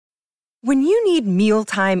When you need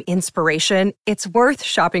mealtime inspiration, it's worth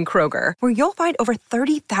shopping Kroger, where you'll find over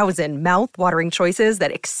 30,000 mouth-watering choices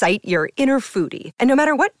that excite your inner foodie. And no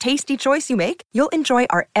matter what tasty choice you make, you'll enjoy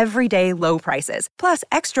our everyday low prices, plus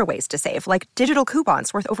extra ways to save, like digital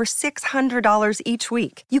coupons worth over $600 each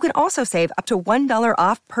week. You can also save up to $1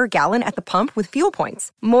 off per gallon at the pump with fuel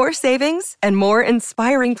points. More savings and more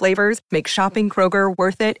inspiring flavors make shopping Kroger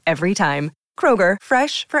worth it every time. Kroger,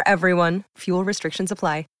 fresh for everyone. Fuel restrictions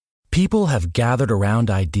apply. People have gathered around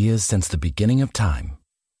ideas since the beginning of time.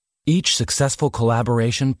 Each successful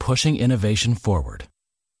collaboration pushing innovation forward,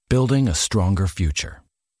 building a stronger future.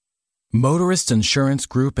 Motorists Insurance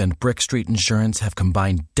Group and Brick Street Insurance have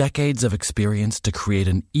combined decades of experience to create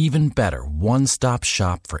an even better one-stop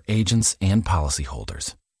shop for agents and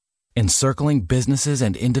policyholders, encircling businesses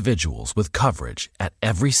and individuals with coverage at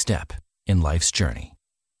every step in life's journey.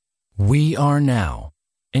 We are now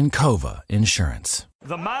Encova Insurance.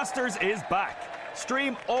 The Masters is back.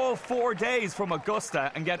 Stream all 4 days from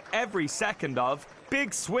Augusta and get every second of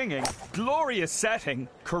big swinging, glorious setting,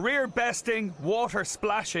 career besting, water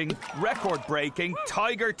splashing, record breaking,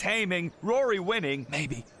 tiger taming, Rory winning,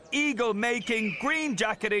 maybe, eagle making, green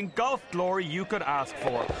jacketing, golf glory you could ask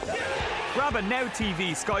for. Grab a Now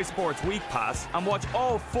TV Sky Sports Week Pass and watch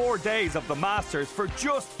all 4 days of the Masters for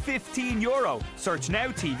just €15. Search Now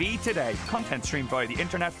TV today. Content streamed via the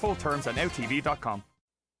internet. Full terms at nowtv.com.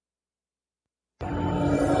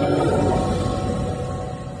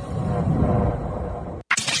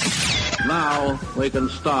 Now we can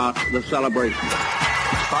start the celebration.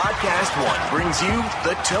 Podcast One brings you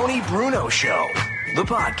the Tony Bruno Show. The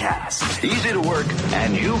podcast. Easy to work,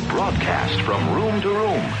 and you broadcast from room to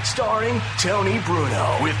room. Starring Tony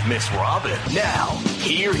Bruno with Miss Robin. Now,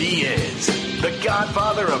 here he is, the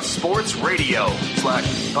godfather of sports radio /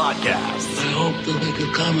 podcasts. I hope that we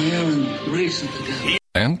could come here and reason together.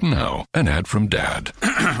 And now, an ad from Dad.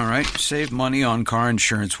 All right, save money on car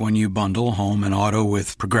insurance when you bundle home and auto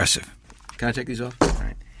with Progressive. Can I take these off? All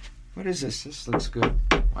right. What is this? This looks good.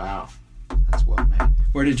 Wow. That's well made.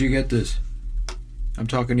 Where did you get this? I'm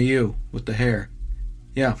talking to you with the hair.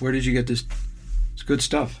 Yeah, where did you get this? It's good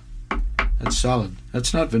stuff. That's solid.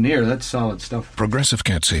 That's not veneer, that's solid stuff. Progressive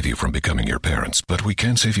can't save you from becoming your parents, but we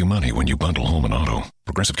can save you money when you bundle home and auto.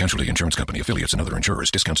 Progressive Casualty Insurance Company, affiliates, and other insurers.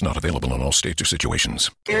 Discounts not available in all states or situations.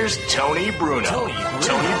 Here's Tony Bruno.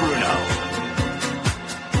 Tony Bruno.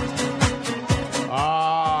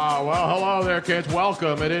 Well, hello there, kids.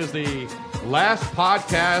 Welcome. It is the last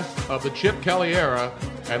podcast of the Chip Kelly era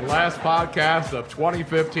and last podcast of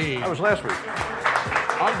 2015. That was last week.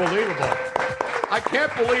 Unbelievable. I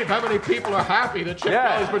can't believe how many people are happy that Chip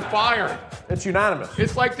Kelly's been fired. It's unanimous.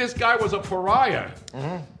 It's like this guy was a pariah.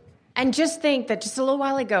 Mm-hmm. And just think that just a little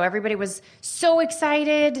while ago, everybody was so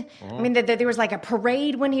excited. Mm-hmm. I mean, there was like a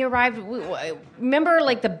parade when he arrived. Remember,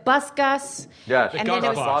 like the bus Gus? Yes. And then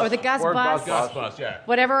it was, or the Gus bus. Gus bus, yeah.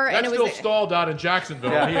 Whatever. That's and it was still stalled out in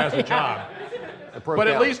Jacksonville, and he has a job. But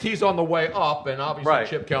at least he's on the way up, and obviously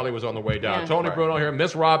Chip Kelly was on the way down. Yeah. Tony Bruno here,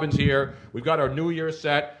 Miss Robin's here. We've got our New Year's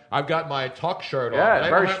set. I've got my tuck shirt on.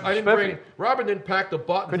 I didn't bring. Robin didn't pack the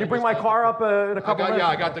buttons. Could you bring my car up in a couple minutes? Yeah,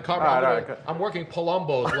 I got the car. I'm working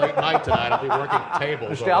Palumbo's late night tonight. I'll be working tables.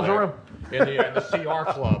 Nostalgia room. In the CR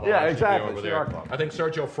Club. Yeah, exactly. Over CR there. Club. I think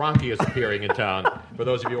Sergio Franchi is appearing in town. For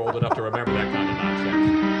those of you old enough to remember that kind of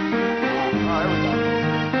nonsense. There we go.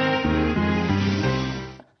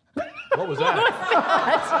 What was that?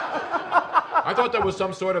 I thought that was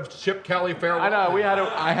some sort of Chip Kelly farewell. I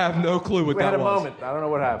know, I have no clue what that was. We had a moment. I don't know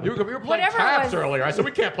what happened. You were playing taps earlier. I said,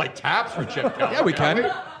 we can't play taps for Chip Kelly. Yeah, we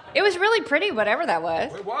can. It was really pretty, whatever that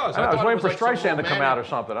was. It was. I was waiting for Streisand to come out or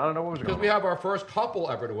something. I don't know what was going on. Because we have our first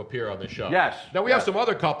couple ever to appear on the show. Yes. Now, we have some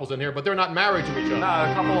other couples in here, but they're not married to each other. No,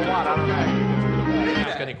 a couple of what? I don't know.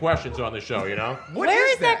 Ask any questions on the show, you know?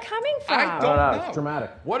 Where is that coming from? I don't know. It's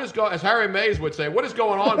dramatic. What is as Harry Mays would say, what is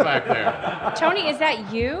going on back there? Tony, is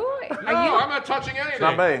that you? I'm not touching anything. It's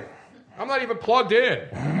not me. I'm not even plugged in.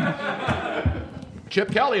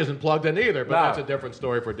 Chip Kelly isn't plugged in either, but that's a different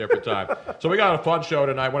story for a different time. So we got a fun show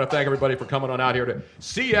tonight. I want to thank everybody for coming on out here to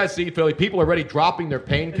CSC Philly. People are already dropping their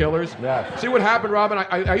painkillers. Yeah. See what happened, Robin?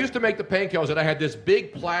 I used to make the painkillers, and I had this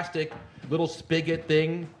big plastic little spigot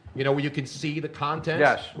thing, you know, where you can see the contents.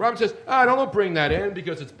 Yes. Robin says, don't bring that in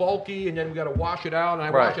because it's bulky, and then we got to wash it out, and I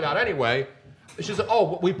wash it out anyway. She said,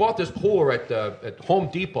 "Oh, we bought this cooler at Home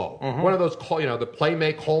Depot. One of those, the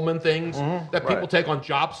Playmate Coleman things that people take on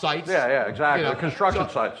job sites. Yeah, exactly. Construction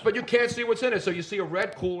sites. But you can't see what's in it. So you see a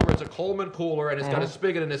red cooler. It's a Coleman cooler, and it's got a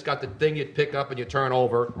spigot, and it's got the thing you pick up and you turn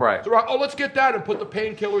over. Right. So let's get that and put the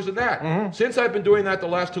painkillers in that. Since I've been doing that the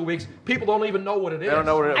last 2 weeks, people don't even know what it is. They don't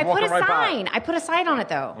know what it is. I put a sign. I put a sign on it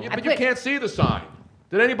though. Yeah, but you can't see the sign.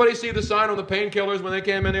 Did anybody see the sign on the painkillers when they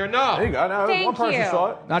came in there? No. There you go. No, Thank one person you.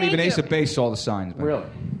 saw it. Not even Ace of Base saw the signs. Man. Really?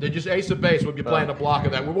 They just Ace of Base. We'll be playing a block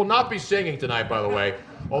of that. We will not be singing tonight, by the way.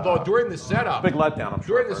 Although during the setup, Big letdown, I'm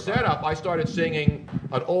sure. during the setup, I started singing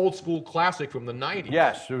an old school classic from the '90s.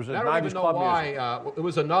 Yes, it was a I don't 90s even know club why. music. It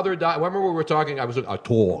was another. Remember we were talking? I was a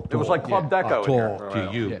talk. It was like Club Deco in here. Talk to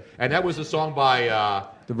you, and that was a song by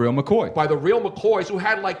The Real McCoy. By the Real McCoys, who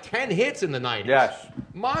had like 10 hits in the '90s. Yes,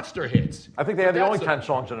 monster hits. I think they had the only 10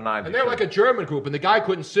 songs in the '90s. And they're like a German group, and the guy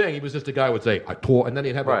couldn't sing. He was just a guy who would say, "I tore," and then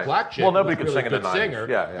he'd have a black chick. Well, nobody who could was really sing in the good 90s. singer,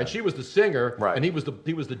 Yeah. and she was the singer, and he was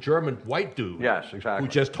the German white dude. Yes, exactly.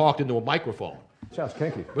 Who just talked into a microphone. Sounds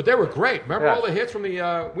kinky. But they were great. Remember all the hits from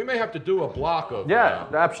the? We may have to do a block of.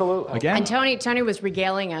 Absolutely. Again. And Tony was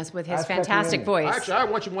regaling us with his fantastic voice. Actually, I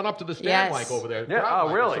want you went up to the stand mic over there. Yeah.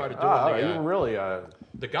 Oh, really? Started doing you were really.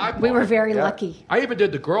 The guy part. We were very lucky. I even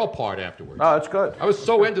did the girl part afterwards. Oh, that's good. I was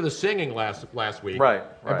so into the singing last week. Right.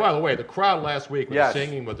 And by the way, the crowd last week was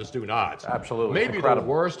singing with the Stu Nods. Absolutely. Maybe the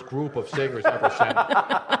worst group of singers ever sang.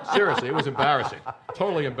 Seriously, it was embarrassing.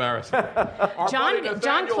 Totally embarrassing.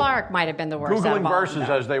 John Clark might have been the worst. Googling verses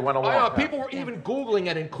as they went along. I know, people were even Googling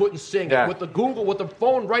it and couldn't sing it with the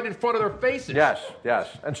phone right in front of their faces. Yes,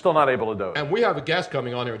 and still not able to do it. And we have a guest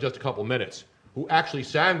coming on here in just a couple minutes who actually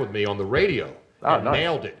sang with me on the radio. And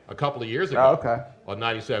nailed it a couple of years ago on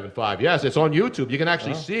 97.5. Yes, it's on YouTube. You can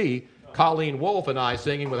actually see Colleen Wolfe and I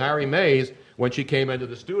singing with Harry Mays when she came into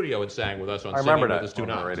the studio and sang with us on Singing with the Stu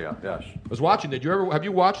Nods. On the radio, yes. I was watching. Have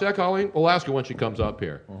you watched that, Colleen? We'll ask her when she comes up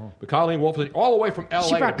here. But Colleen Wolfe, all the way from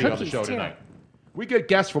L.A. to be on the show tonight. We get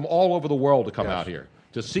guests from all over the world to come out here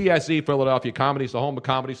to CSE Philadelphia Comedy, the home of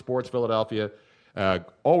comedy sports Philadelphia.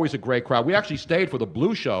 Always a great crowd. We actually stayed for the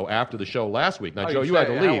Blue Show after the show last week. Now, Joe, you had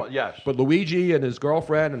to leave. Yes. But Luigi and his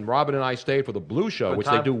girlfriend and Robin and I stayed for the Blue Show, which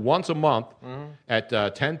they do once a month at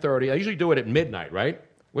 10:30. They usually do it at midnight, right?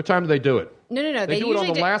 What time do they do it? No. They do it on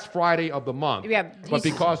the last Friday of the month. Yeah. But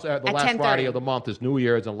because the last Friday of the month is New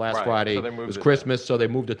Year's and last Friday is Christmas, so they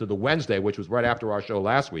moved it to the Wednesday, which was right after our show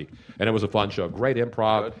last week. And it was a fun show. Great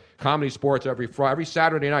improv. Comedy sports every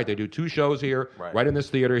Saturday night. They do 2 shows here, right in this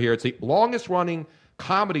theater here. It's the longest running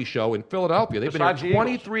comedy show in Philadelphia. They've been here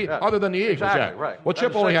 23, other than the Eagles. Exactly, yeah. right. Well,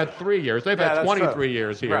 Chip only had 3 years. They've had 23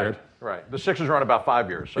 years here. Right. The Sixers run about 5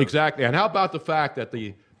 years. So. Exactly. And how about the fact that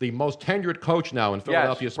the most tenured coach now in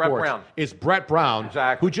Philadelphia sports is Brett Brown,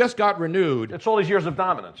 who just got renewed. It's all these years of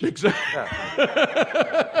dominance. Exactly.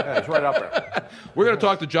 Yeah, he's right up there. We're going to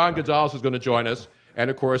talk to John Gonzalez, who's going to join us, and,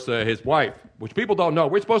 of course, his wife, which people don't know.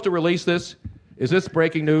 We're supposed to release this. Is this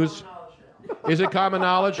breaking news? Is it common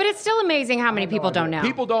knowledge? But it's still amazing how many people don't know.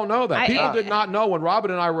 People don't know that. People did not know when Robin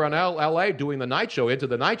and I were in L.A. doing the night show, Into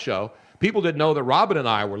the Night Show. People didn't know that Robin and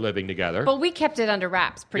I were living together. But we kept it under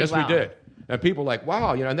wraps pretty well. Yes, we did. And people were like,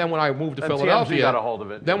 wow, and then when I moved to Philadelphia, TMZ got a hold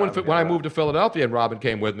of it. Then when I moved to Philadelphia and Robin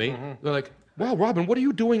came with me, they're like, wow, Robin, what are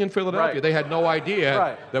you doing in Philadelphia? They had no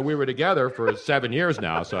idea that we were together for 7 years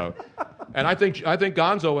now. So, and I think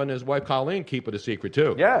Gonzo and his wife Colleen keep it a secret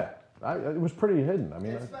too. Yeah, it was pretty hidden. I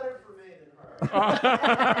mean, it's better for me than her.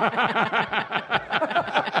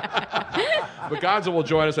 But Gonzo will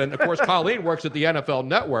join us, and of course Colleen works at the NFL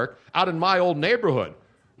Network out in my old neighborhood.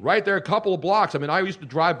 Right there, a couple of blocks. I mean, I used to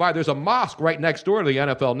drive by. There's a mosque right next door to the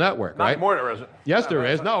NFL Network, right? Not more, there isn't. Yes, there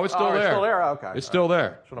is. No, it's still there. It's still there? Okay. It's still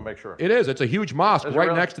there. Just want to make sure. It is. It's a huge mosque right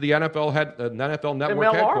really? next to the NFL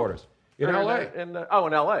Network headquarters. In L.A. In L.A.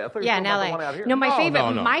 I thought you were talking about the one out here. No, my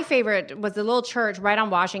No. favorite was the little church right on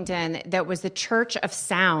Washington that was the Church of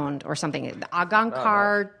Sound or something. The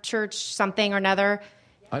Agankar Church something or another.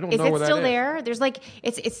 I don't know where that is. Is it still there? There's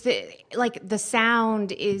the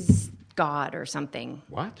sound is God or something.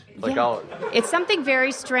 What? It's something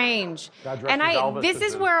very strange. And this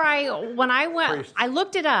is where when I went, I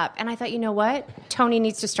looked it up and I thought, you know what? Tony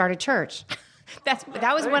needs to start a church. That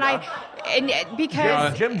was when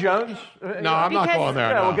because Jim Jones. No, I'm not going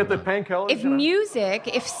there. Yeah, we'll get the painkillers.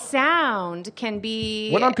 If sound can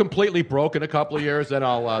be. When I'm completely broke in a couple of years, then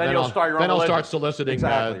I'll start soliciting.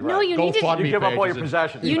 Exactly, right. No, you need to give up all your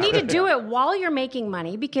possessions. You need to do it while you're making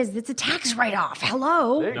money because it's a tax write-off.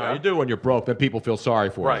 Hello. You do when you're broke. Then people feel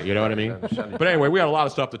sorry for you. You know what I mean? But anyway, we got a lot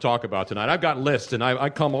of stuff to talk about tonight. I've got lists, and I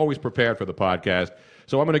come always prepared for the podcast.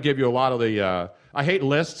 So I'm going to give you a lot of the. I hate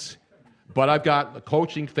lists. But I've got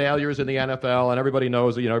coaching failures in the NFL, and everybody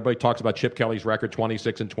knows, everybody talks about Chip Kelly's record,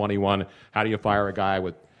 26-21. How do you fire a guy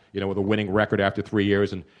with a winning record after 3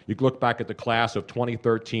 years? And you look back at the class of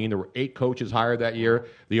 2013, there were 8 coaches hired that year.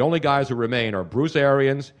 The only guys who remain are Bruce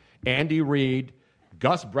Arians, Andy Reid,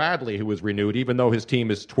 Gus Bradley, who was renewed, even though his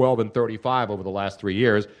team is 12-35 over the last 3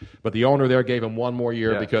 years. But the owner there gave him one more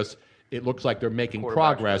year because it looks like they're making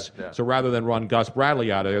progress. So rather than run Gus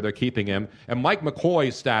Bradley out of there, they're keeping him. And Mike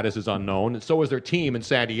McCoy's status is unknown, and so is their team in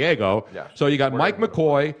San Diego. So you got Mike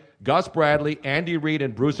McCoy, Gus Bradley, Andy Reid,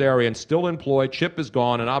 and Bruce Arians still employed. Chip is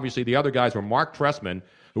gone, and obviously the other guys were Mark Trestman,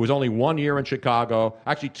 who was only 1 year in Chicago.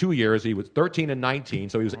 Actually, 2 years. He was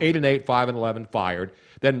 13-19, so he was 8-8, 5-11, fired.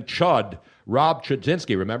 Then Rob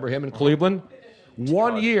Chudzinski, remember him in Cleveland?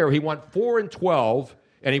 1 year, he went 4-12.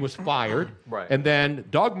 And he was fired. And then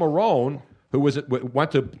Doug Marrone, who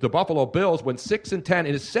went to the Buffalo Bills, went 6-10 in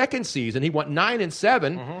his second season. He went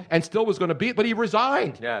 9-7 and still was going to beat, but he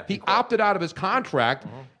resigned. He opted out of his contract,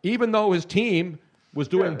 even though his team was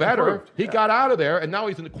doing better. He got out of there, and now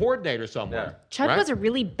he's in the coordinator somewhere. Chud was a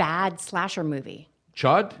really bad slasher movie.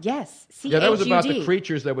 Chud? Yes. Yeah, that was about the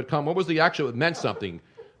creatures that would come. What was the actual? It meant something.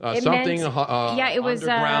 It was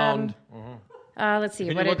underground. Let's see.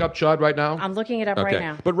 Can you look up Chud right now? I'm looking it up right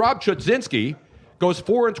now. But Rob Chudzinski goes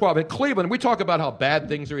 4-12 in Cleveland. We talk about how bad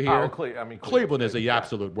things are here. Cleveland is the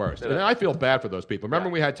absolute worst, and I feel bad for those people. Remember,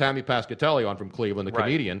 we had Tammy Pascatelli on from Cleveland, the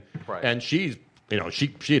comedian, and she's.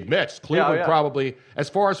 She admits Cleveland probably, as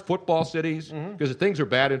far as football cities, because things are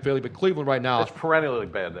bad in Philly, but Cleveland right now... It's perennially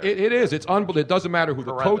bad there. It is. It's unbelievable. It doesn't matter who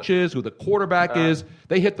the coach is, who the quarterback is.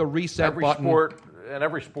 They hit the reset button.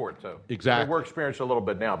 Every sport, too. Exactly. We're experiencing a little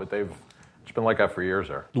bit now, but it's been like that for years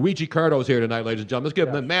there. Luigi Curto's here tonight, ladies and gentlemen. Let's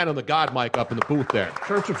give the man on the God mic up in the booth there.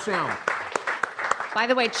 Church of Sound. By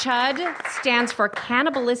the way, CHUD stands for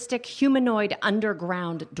Cannibalistic Humanoid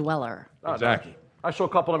Underground Dweller. Oh, exactly. Nice. I saw a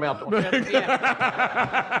couple of them out.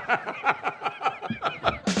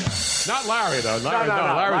 Not Larry, though.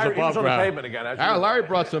 Larry's above on the ground. pavement again. Larry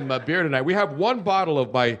brought some beer tonight. We have one bottle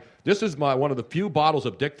of this is one of the few bottles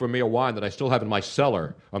of Dick Vermeer wine that I still have in my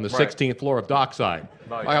cellar on the 16th floor of Dockside.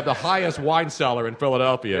 Nice. I have the highest wine cellar in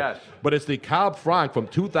Philadelphia. Yes. But it's the Cab Franc from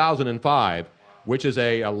 2005, which is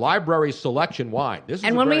a library selection wine. This is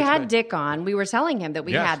and when we had Dick on, we were telling him that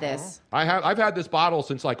we had this. I've had this bottle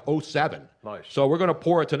since like 2007. Nice. So we're going to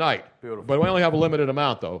pour it tonight. Beautiful. But we only have a limited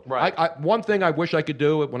amount, though. Right. One thing I wish I could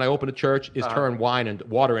do when I open a church is turn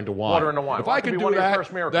water into wine. Water into wine. If I could do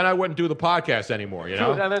that, then I wouldn't do the podcast anymore.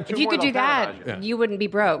 If you could do that, you wouldn't be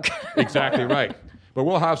broke. Exactly right. But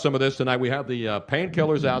we'll have some of this tonight. We have the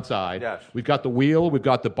painkillers outside. Yes. We've got the wheel. We've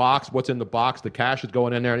got the box. What's in the box? The cash is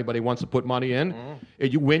going in there. Anybody wants to put money in,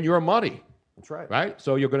 you win your money. That's right. Right?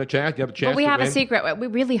 So you're going to you have a chance But we to have win. a secret. We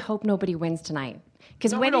really hope nobody wins tonight.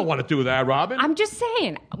 No, we don't want to do that, Robin. I'm just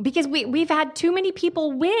saying, because we've had too many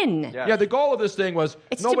people win. Yes. Yeah, the goal of this thing was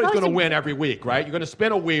nobody's going to win every week, right? You're going to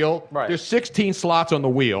spin a wheel. Right. There's 16 slots on the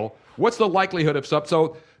wheel. What's the likelihood of something?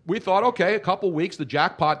 So we thought, okay, a couple weeks, the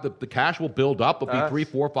jackpot, the cash will build up. It'll be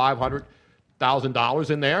 $300,000, $400,000, $500,000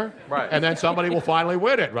 in there. Right. And then somebody will finally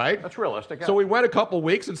win it, right? That's realistic. Yeah. So we went a couple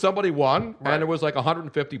weeks and somebody won, and it was like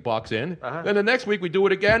 $150 in. Then the next week we do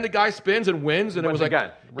it again. The guy spins and wins, and it was like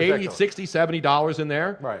 $80, $60, $70 in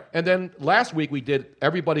there. Right. And then last week we did,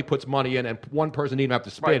 everybody puts money in, and one person didn't have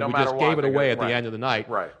to spin. No we matter just what, gave it away at the right. end of the night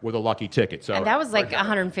Right. with a lucky ticket. So And that was like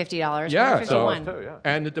 $150. yeah, so, $151.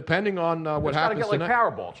 and depending on what It's happens got to get like tonight.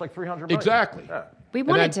 Powerball. It's like $300 million. Exactly. Yeah. We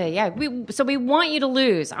wanted to, yeah. So we want you to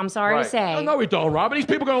lose. I'm sorry Right. to say. Oh, no, we don't, Robin. These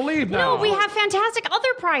people are going to leave now. No, we have fantastic other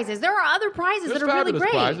prizes. There are other prizes There's that are really fabulous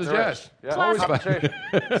great. prizes, yes. Yeah. Plus- Compensation.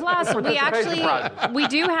 Plus, we Participation prizes. we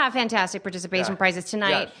do have fantastic participation prizes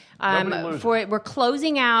tonight. Yes. Nobody loses. We're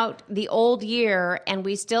closing out the old year, and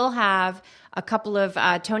we still have a couple of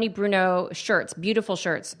Tony Bruno shirts, beautiful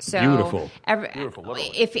shirts. So Beautiful. Beautiful,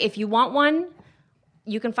 literally. If you want one,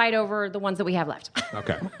 you can fight over the ones that we have left.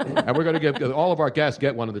 Okay. And we're going to give all of our guests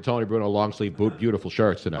get one of the Tony Bruno long sleeve beautiful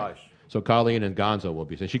shirts tonight. Nice. So Colleen and Gonzo will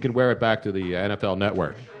be. So she can wear it back to the NFL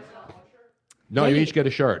Network. No, you each get a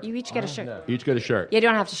shirt. You each get a shirt. You each get a shirt. You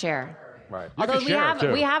don't have to share. Right. You Although can share it,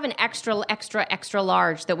 too. we have an extra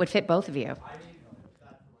large that would fit both of you.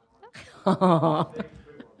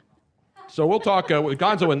 So we'll talk with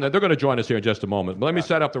Gonzo, and they're going to join us here in just a moment. But let me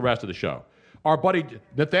set up the rest of the show. Our buddy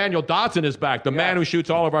Nathaniel Dodson is back, the man who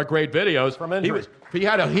shoots all of our great videos. From injury. He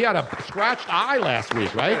had a scratched eye last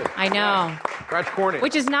week, right? I know. Scratch corny.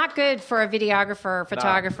 Which is not good for a videographer,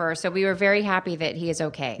 photographer. So we were very happy that he is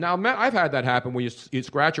okay. Now, I've had that happen where you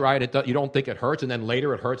scratch your eye and you don't think it hurts, and then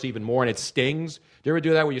later it hurts even more and it stings. Do you ever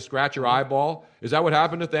do that where you scratch your eyeball? Is that what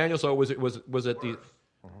happened, Nathaniel? So was it the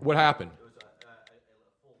what happened? It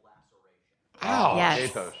Ow.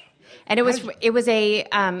 Yes. And it was a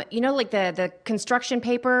like the construction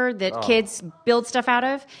paper that kids build stuff out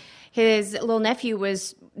of. His little nephew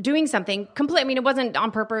was doing something complete. I mean, it wasn't on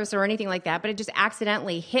purpose or anything like that, but it just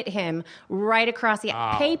accidentally hit him right across the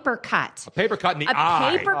paper cut. A paper cut in the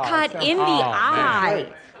eye. A paper cut in the eye.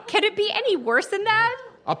 Man. Can it be any worse than that?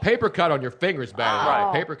 A paper cut on your finger is bad.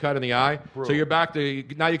 Right. Paper cut in the eye. Brutal. So you're back to,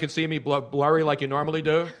 now you can see me blurry like you normally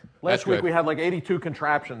do? Last week we had like 82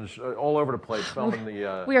 contraptions all over the place filming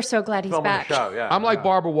the we are so glad he's back. The show. Yeah, I'm like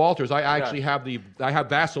Barbara Walters. I actually have I have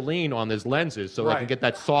Vaseline on his lenses so I can get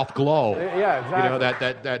that soft glow. Yeah, exactly. You know,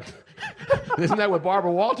 that isn't that what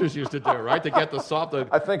Barbara Walters used to do, right? To get the soft, the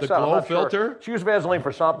glow filter? Sure. She used Vaseline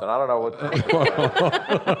for something. I don't know what.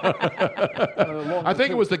 I think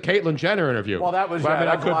it was the Caitlyn Jenner interview. Well, that was. I mean,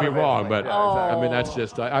 I could be wrong, but I mean, that's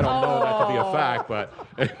just, I don't know that to be a fact, but.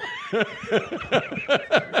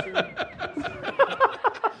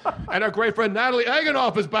 And our great friend Natalie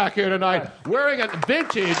Eganoff is back here tonight wearing a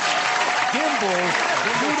vintage Gimbals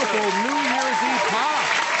beautiful New Year's Eve top.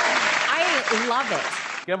 I love it.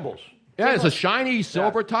 Gimbals. Yeah, it's a shiny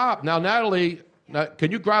silver top. Now, Natalie,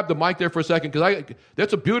 can you grab the mic there for a second? Because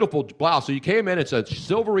that's a beautiful blouse. So you came in, it's a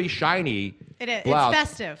silvery, shiny blouse. It's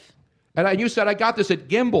festive. And you said, I got this at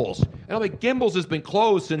Gimbals. And I'm like, Gimbals has been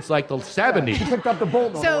closed since like the 70s. She picked up the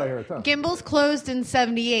Bolton on the way here. Gimbals closed in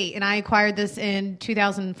 78, and I acquired this in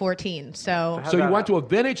 2014. So you went to a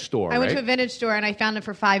vintage store, I went to a vintage store, and I found it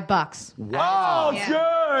for $5. Wow.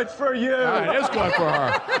 Good for you. It is good for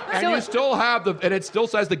her. And you still have and it still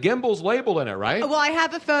says the Gimbals label in it, right? Well, I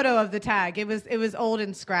have a photo of the tag. It was old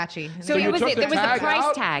and scratchy. So there was the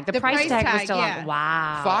price tag. The price tag was still on.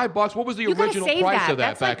 Wow. $5. What was the original price of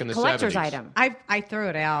that back in the 70s? Item. I threw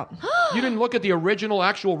it out. You didn't look at the original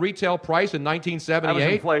actual retail price in 1978? That was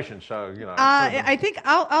inflation, so, you know. I think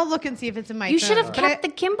I'll look and see if it's in my phone. You should have kept the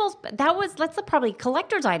Gimbals. That's probably a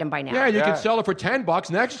collector's item by now. Yeah, you can sell it for $10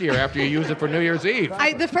 next year after you use it for New Year's Eve.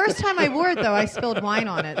 The first time I wore it, though, I spilled wine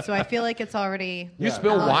on it, so I feel like it's already... You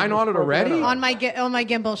spilled wine on it already? On my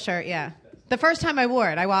gimbal shirt, yeah. The first time I wore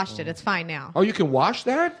it, I washed it. It's fine now. Oh, you can wash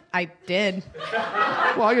that? I did.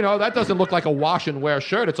 Well, that doesn't look like a wash and wear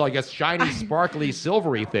shirt. It's like a shiny, sparkly,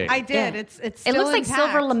 silvery thing. I did. Yeah. It's still It looks like intact.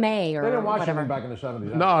 silver lame or They didn't wash whatever. them back in the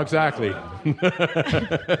 70s. No, exactly.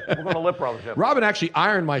 We're going to lip rub. Robin actually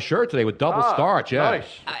ironed my shirt today with double starch. Yeah. Nice.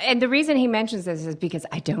 And the reason he mentions this is because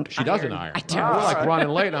I don't. She doesn't iron. I don't. We're like running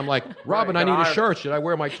late, and I'm like, Robin, I need a shirt. Should I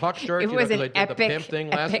wear my tuck shirt? It was an I did epic, the pimp thing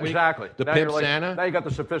last week. Exactly. The now pimp Santa. Now you got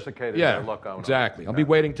the sophisticated look going. Exactly. I'll be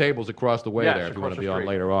waiting tables across the way there if you want to be on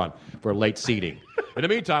later on for late seating. In the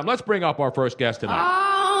meantime, let's bring up our first guest tonight.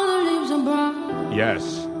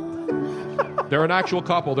 Yes. They're an actual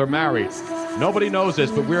couple. They're married. Nobody knows this,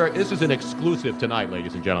 but this is an exclusive tonight,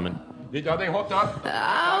 ladies and gentlemen. Are they hooked up? They're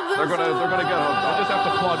gonna get hooked up. I just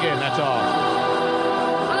have to plug in, that's all.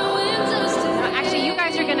 Actually, you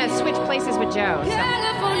guys are going to switch places with Joe. So.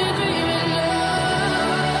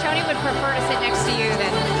 Tony would prefer to sit next to you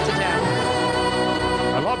than to Joe.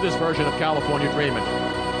 I love this version of California Dreamin'.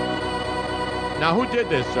 Now, who did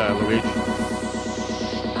this, Luigi?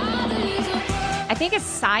 I think it's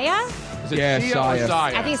Saya. Is it Sia or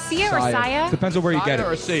Saya? I think it's Sia or Saya. Depends on where you get it.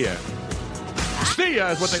 Or Sia? Sia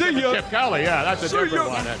is what they said to Chip Kelly. Yeah, that's a different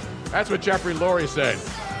one. That's what Jeffrey Lurie said.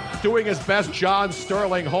 Doing his best John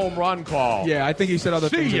Sterling home run call. Yeah, I think he said other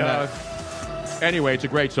things than that. Anyway, it's a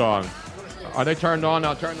great song. Are they turned on?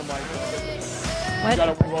 Now turn the mic on. What? You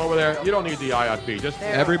got to over there. You don't need the IFB. Just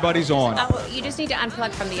everybody's on. Oh, you just need to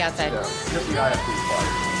unplug from the outside. Just the IFB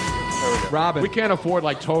part. Robin. We can't afford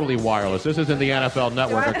like totally wireless. This isn't the NFL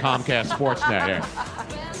Network or Comcast Sportsnet here.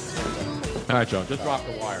 All right, Joe, just drop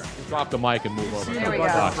the wire. Just drop the mic and move over. There we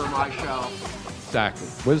go. For my show. Exactly.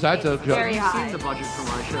 What is that? Very high. Seen the budget for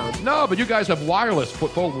my show. No, but you guys have wireless,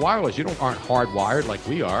 full wireless. You aren't hardwired like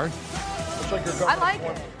we are. I like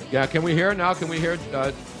it. Yeah, can we hear now? Can we hear?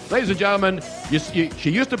 Ladies and gentlemen, she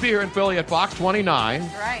used to be here in Philly at Fox 29.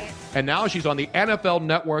 Right. And now she's on the NFL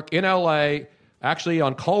Network in L.A., actually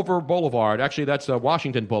on Culver Boulevard. Actually, that's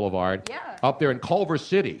Washington Boulevard. Yeah. Up there in Culver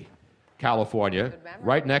City, California,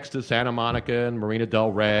 right next to Santa Monica and Marina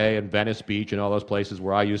Del Rey and Venice Beach and all those places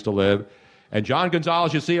where I used to live. And John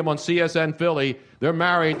Gonzalez, you see him on CSN Philly. They're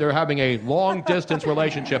married. They're having a long-distance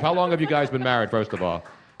relationship. How long have you guys been married, first of all?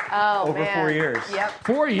 Oh, Over 4 years. Yep.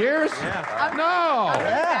 4 years? Yeah. No. I'm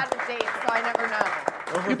bad with dates, so I never know.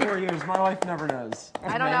 Over 4 years. My wife never knows.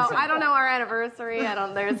 I don't know. I don't know our anniversary.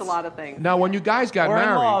 There's a lot of things. Now, when you guys got We're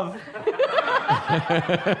married... in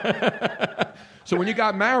love. So when you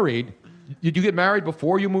got married, did you get married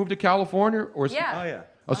before you moved to California? Or Yeah. Oh, yeah.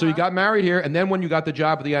 Oh, so you got married here, and then when you got the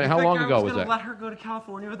job at the end, how long ago was that? Let her go to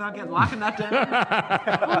California without locking that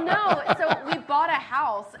down. Well, no. So we bought a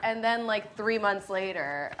house, and then like 3 months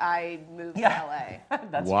later, I moved to LA.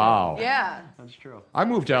 That's wow. True. Yeah. That's true. I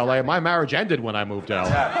moved to LA. My marriage ended when I moved to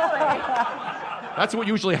LA. That's what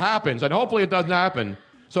usually happens, and hopefully it doesn't happen.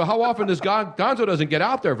 So how often does Gonzo doesn't get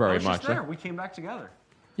out there very much? There. We came back together.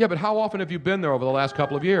 Yeah, but how often have you been there over the last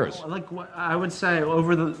couple of years? Like I would say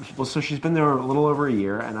so she's been there a little over a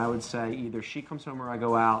year, and I would say either she comes home or I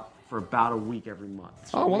go out for about a week every month.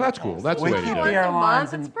 So oh, well, that's cool. That's the way to do it.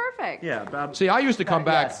 TBhr1. It's perfect. Yeah. About, see, I used to come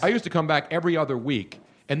back. Yes. I used to come back every other week,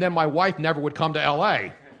 and then my wife never would come to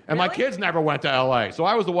L.A. And my kids never went to L.A. So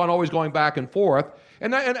I was the one always going back and forth.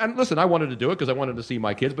 And listen, I wanted to do it because I wanted to see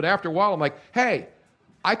my kids. But after a while, I'm like, hey,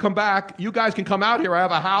 I come back. You guys can come out here. I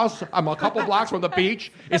have a house. I'm a couple blocks from the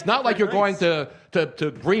beach. It's not like you're going to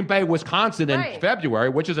Green Bay, Wisconsin in February,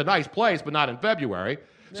 which is a nice place, but not in February.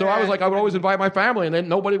 So I was like, I would always invite my family, and then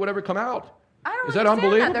nobody would ever come out. Is that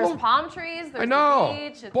unbelievable? There's palm trees. There's I know. The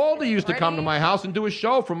beach. Baldy used to come to my house and do a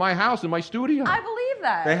show from my house in my studio. I believe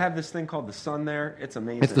that. They have this thing called the sun there. It's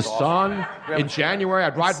amazing. It's the sun. In January,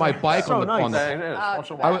 I'd ride my bike on the.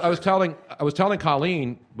 I was telling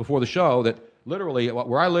Colleen before the show that literally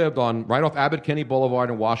where I lived on right off Abbott Kinney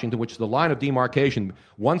Boulevard in Washington, which is the line of demarcation.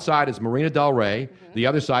 One side is Marina Del Rey. The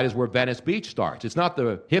other side is where Venice Beach starts. It's not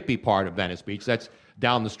the hippie part of Venice Beach. That's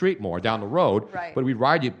down the street more, down the road. Right. But we'd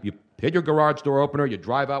ride, you hit your garage door opener, you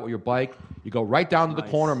drive out with your bike, you go right down to the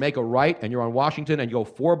corner, make a right, and you're on Washington, and you go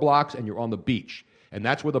 4 blocks, and you're on the beach. And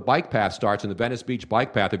that's where the bike path starts in the Venice Beach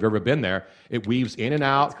bike path. If you've ever been there, it weaves in and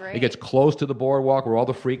out. It gets close to the boardwalk where all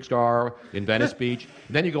the freaks are in Venice Beach.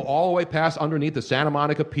 And then you go all the way past underneath the Santa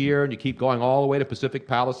Monica Pier, and you keep going all the way to Pacific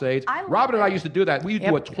Palisades. Robin and I used to do that. We used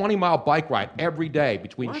to do a 20-mile bike ride every day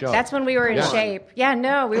between shows. That's when we were in shape. Yeah,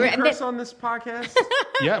 no, we were. Can you curse on this podcast?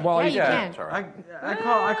 Yeah, well, you can.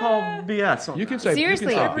 I call BS on you can that. say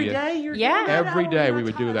Seriously, every day. You're doing that? Every day we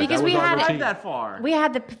would do that. Because that we was our had routine. that far. We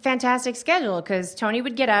had the fantastic schedule because Tony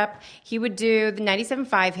would get up, he would do the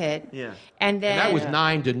 97.5 hit, and then that was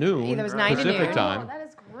 9 to noon. Yeah, that was 9 to Pacific noon. time. Oh, that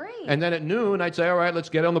is great. And then at noon, I'd say, all right, let's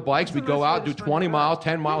get on the bikes. We'd go out, do 20 miles,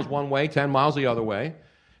 10 miles one way, 10 miles the other way.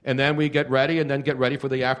 And then we get ready, and then get ready for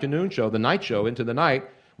the afternoon show, the night show, into the night,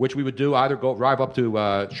 which we would do either drive up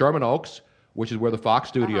to Sherman Oaks, which is where the Fox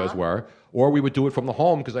studios were, or we would do it from the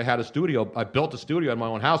home because I had a studio. I built a studio in my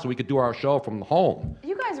own house so we could do our show from the home.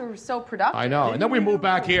 You guys were so productive. I know. And then we moved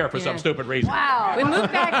back here for some stupid reason. Wow. we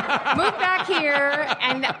moved back here,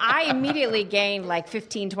 and I immediately gained like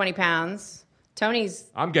 15, 20 pounds. Tony's...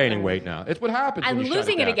 I'm gaining weight now. It's what happens when I'm you shut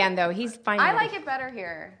losing it it down. again, though. He's finding I like it better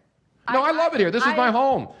here. No, I love it here. This is my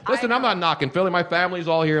home. Listen, I'm not knocking Philly. My family's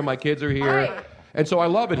all here. My kids are here. Right. And so I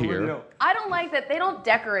love it here. I don't like that they don't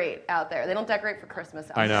decorate out there. They don't decorate for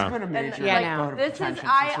Christmas out I there. know. It's been a major no. This is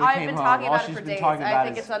I've been talking about it for days. I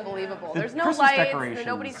think it's unbelievable. There's no Christmas lights. decorations.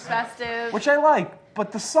 Nobody's festive. Which I like,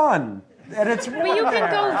 but the sun. And it's warm But you can there,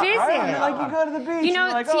 go visit. Right? Like you go to the beach, You know,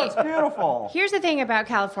 and you're like, oh, it's beautiful. Here's the thing about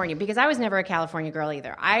California, because I was never a California girl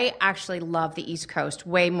either. I actually love the East Coast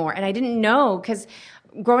way more. And I didn't know, because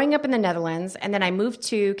growing up in the Netherlands, and then I moved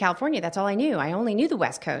to California, that's all I knew. I only knew the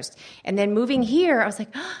West Coast. And then moving here, I was like,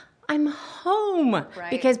 oh, I'm home. Right.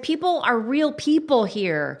 Because people are real people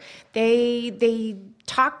here. They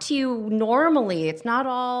talk to you normally. It's not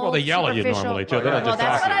all Well, they yell at you superficial. normally, too. They're not just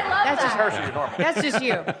that's talking. But I love That's just that. That's just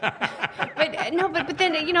you. But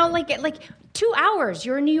then, you know, like 2 hours,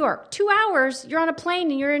 you're in New York. 2 hours, you're on a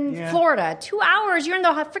plane and you're in Florida. 2 hours, you're in the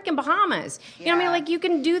freaking Bahamas. You know what I mean? Like, you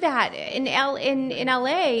can do that. In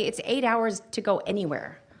LA, it's 8 hours to go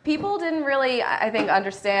anywhere. People didn't really, I think,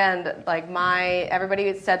 understand, like,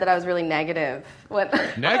 everybody said that I was really negative when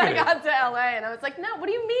I got to LA, and I was like, no, what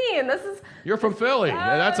do you mean? This is... You're from Philly.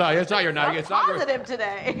 That's not your negative. It's not positive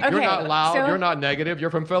today. You're not loud. You're not negative. You're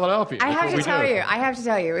from Philadelphia. I have to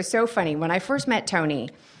tell you, it was so funny. When I first met Tony,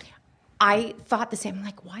 I thought the same. I'm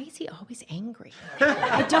like, why is he always angry?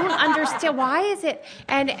 I don't understand. Why is it?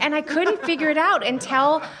 And I couldn't figure it out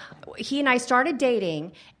until he and I started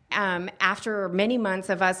dating. After many months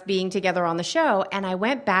of us being together on the show, and I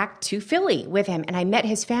went back to Philly with him, and I met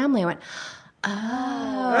his family. I went,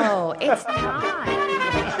 oh, it's not.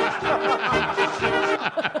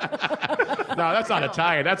 No, that's not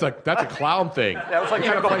Italian. That's a clown thing. That was like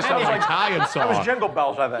you gotta play some Italian song. That was Jingle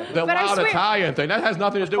Bells, I think. The loud Italian thing. That has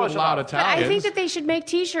nothing to do with loud Italians. But I think that they should make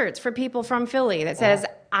T-shirts for people from Philly that says,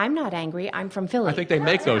 I'm not angry, I'm from Philly. I think they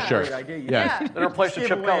make those shirts. Yes. They replaced the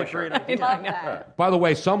Chip Kelly shirt. I love that. By the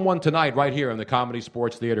way, someone tonight right here in the Comedy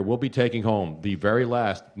Sports Theater will be taking home the very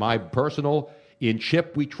last, my personal in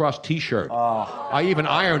Chip We Trust T-shirt. I even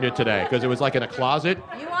ironed it today because it was like in a closet.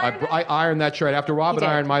 I ironed that shirt after Robin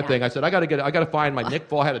ironed my thing. I said I got to find my Nick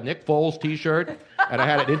Foles. I had a Nick Foles T-shirt and I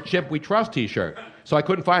had an in Chip We Trust T-shirt. So I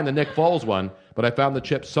couldn't find the Nick Foles one, but I found the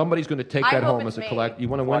Chip. Somebody's going to take that home as a collect. You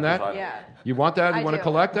want to win that? Yeah. You want that? You want to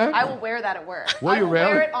collect that? I will wear that at work. Will you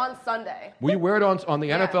really? Wear it on Sunday. Will you wear it on the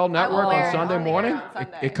NFL Network on Sunday morning?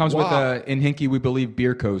 It comes with a in Hinky we believe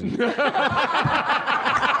beer cozy.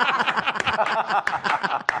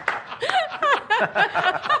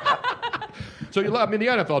 So the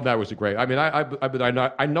NFL Networks are great. I mean,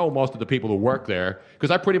 I know most of the people who work there because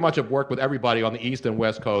I pretty much have worked with everybody on the East and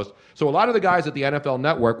West Coast. So a lot of the guys at the NFL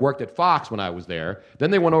Network worked at Fox when I was there. Then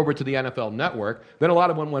they went over to the NFL Network. Then a lot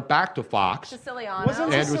of them went back to Fox. Siciliano.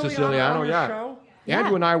 Wasn't Andrew Siciliano, yeah. Show?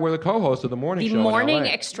 Andrew and I were the co-hosts of the morning show. The morning in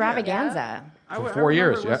LA. Extravaganza. For 4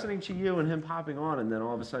 years, yeah. Listening to you and him popping on, and then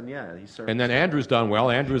all of a sudden, he started. And then Andrew's done well.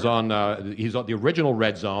 Andrew's on, he's on the original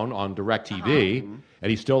Red Zone on DirecTV, and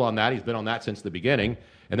he's still on that. He's been on that since the beginning.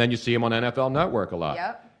 And then you see him on NFL Network a lot.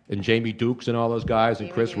 Yep. And Jamie Dukes and all those guys, and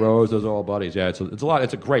Chris Rose, those are all buddies. Yeah, it's a lot.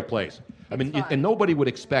 It's a great place. And nobody would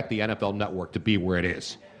expect the NFL Network to be where it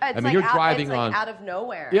is. It's you're driving on out of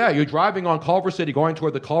nowhere. Yeah, you're driving on Culver City, going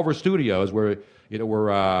toward the Culver Studios, where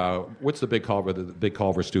what's the big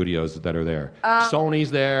Culver Studios that are there?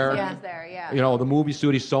 Sony's there. Sony's there, yeah. The movie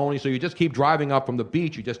studio, Sony. So you just keep driving up from the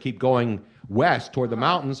beach. You just keep going west toward the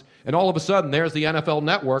mountains, and all of a sudden, there's the NFL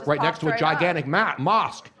Network right next to a gigantic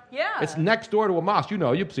mosque. Yeah. It's next door to a mosque.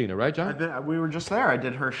 You've seen it, right, John? We were just there. I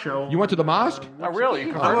did her show. You went to the mosque? Oh, really?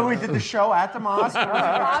 We did the show at the mosque. It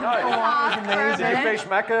was amazing. Did you face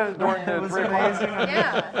Mecca during the 3 o'clock?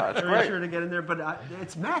 Yeah. That's very great. sure to get in there, but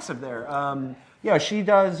it's massive there. She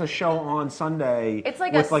does a show on Sunday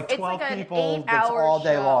with 12 people that's all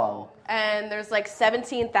day long. And there's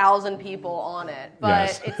 17,000 people on it,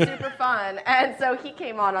 but it's super fun. And so he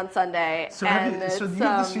came on Sunday. So you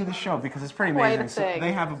have to see the show because it's pretty amazing. So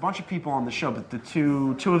they have a bunch of people on the show, but the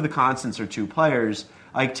two of the constants are two players,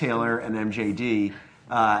 Ike Taylor and MJD.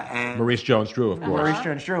 And Maurice Jones-Drew, of course. Maurice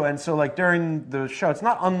Jones-Drew. And so, during the show, it's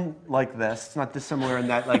not unlike this. It's not dissimilar in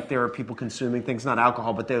that, there are people consuming things, not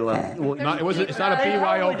alcohol, but they're it's not a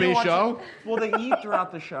BYOB show? Well, they eat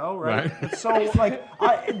throughout the show, right? So,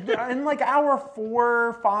 in hour 4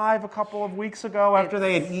 or 5 a couple of weeks ago, after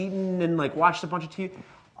they had eaten and, watched a bunch of TV,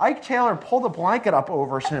 Ike Taylor pulled a blanket up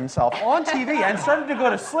over himself on TV and started to go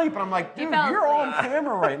to sleep. And I'm like, dude, you're on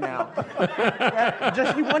camera right now.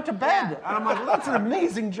 He went to bed. And I'm like, well, that's an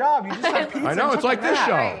amazing job. You just had pizza. I know, it's like this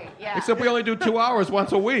show. Right, yeah. Except we only do 2 hours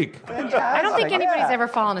once a week. I don't think anybody's ever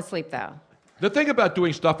fallen asleep, though. The thing about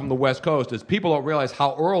doing stuff from the West Coast is people don't realize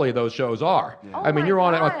how early those shows are. Yeah. You're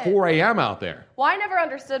on at 4 a.m. out there. Well, I never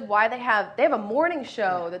understood why they have a morning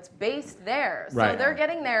show that's based there. So they're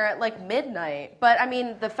getting there at midnight. But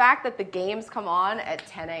the fact that the games come on at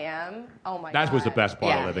 10 a.m., oh my God. That was the best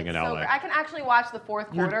part of living in LA. I can actually watch the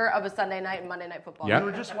fourth quarter of a Sunday night and Monday Night Football. We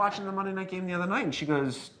were just watching the Monday night game the other night, and she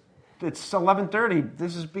goes, it's 11:30.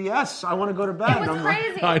 This is BS. I want to go to bed. It was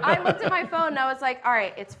crazy. I looked at my phone and I was like, all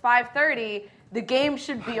right, it's 5:30. The game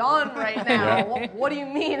should be on right now. Yeah. What do you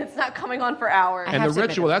mean it's not coming on for hours? And the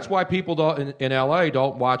ritual, that's why people in LA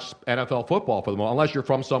don't watch NFL football for the moment, unless you're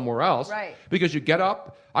from somewhere else. Right. Because you get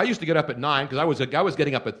up. I used to get up at 9 because I was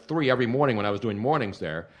getting up at 3 every morning when I was doing mornings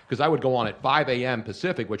there because I would go on at 5 a.m.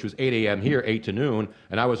 Pacific, which was 8 a.m. here, 8 to noon,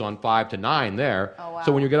 and I was on 5 to 9 there. Oh, wow.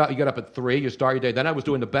 So when you get up at 3, you start your day. Then I was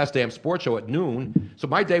doing the Best Damn Sports Show at noon, so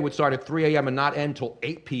my day would start at 3 a.m. and not end till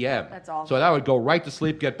 8 p.m. That's awesome. So I would go right to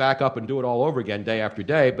sleep, get back up, and do it all over again day after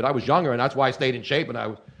day. But I was younger, and that's why I stayed in shape, and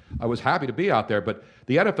I was happy to be out there. But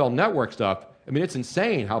the NFL Network stuff, it's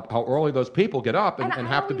insane how early those people get up and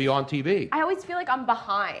have to be on TV. I always feel like I'm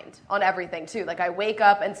behind on everything, too. I wake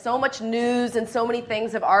up and so much news and so many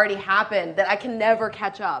things have already happened that I can never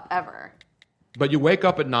catch up, ever. But you wake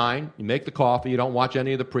up at 9, you make the coffee, you don't watch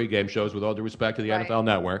any of the pregame shows with all due respect to the NFL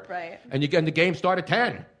Network. Right. And the game start at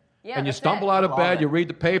 10. Yeah, and you stumble out of bed, you read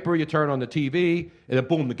the paper, you turn on the TV, and then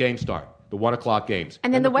boom, the game starts. The 1 o'clock games.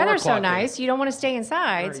 And then the weather's so nice, you don't want to stay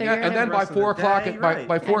inside. Right. So and then by 4 o'clock,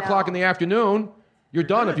 by 4 o'clock in the afternoon, you're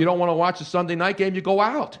done. If you don't want to watch the Sunday night game, you go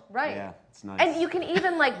out. Right. Yeah, it's nice. And you can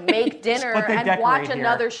even make dinner and watch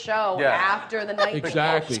another show after the night.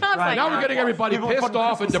 Exactly. Right. Now we're getting everybody pissed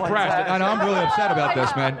off and depressed. I know, I'm really upset about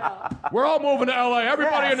this, man. We're all moving to LA.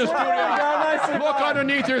 Everybody in the studio, look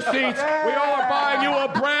underneath your seats. We all are buying you a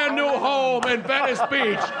brand new home in Venice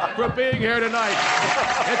Beach for being here tonight.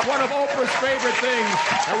 It's one of Oprah's favorite things,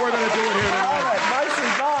 and we're going to do it here tonight.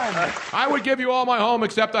 Nicely done. I would give you all my home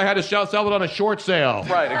except I had to sell it on a short sale.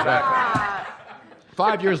 Right, exactly. If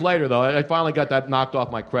 5 years later, though, I finally got that knocked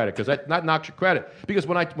off my credit because that knocks your credit. Because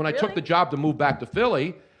when I took the job to move back to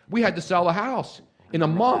Philly, we had to sell the house in a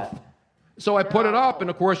month. So I put it up, and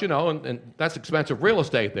of course, and that's expensive real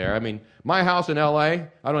estate there. I mean, my house in L.A.,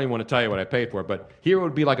 I don't even want to tell you what I paid for it, but here it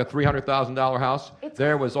would be like a $300,000 house.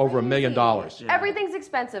 There was over $1 million. Everything's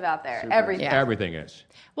expensive out there. Super. Everything. Yeah. Everything is.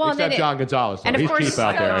 Well, except John Gonzalez. And of he's course, cheap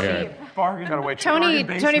out there. Yeah.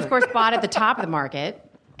 Tony, of course, bought at the top of the market.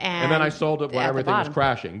 And then I sold it when everything was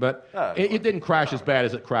crashing. But it didn't crash as bad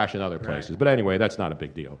as it crashed in other places. But anyway, that's not a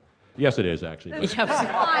big deal. Yes, it is, actually. It was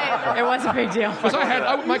a big deal.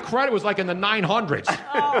 Because my credit was like in the 900s.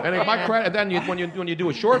 And my credit, then when you do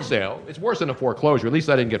a short sale, it's worse than a foreclosure. At least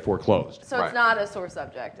I didn't get foreclosed. So it's not a sore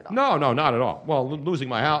subject at all. No, not at all. Well, losing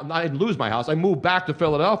my house, I didn't lose my house. I moved back to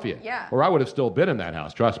Philadelphia. Yeah. Or I would have still been in that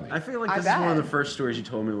house, trust me. I feel like this is one of the first stories you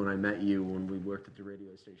told me when I met you when we worked at the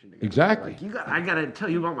radio station together. Exactly. Like, I got to tell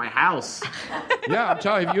you about my house. Yeah, I'm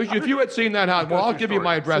telling you, if you had seen that house, well, I'll give you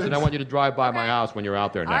my address and I want you to drive by my house when you're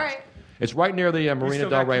out there next. All right. It's right near the Marina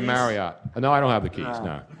Del Rey Marriott. No, I don't have the keys,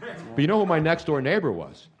 no. But you know who my next door neighbor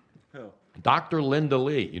was? Who? Dr. Linda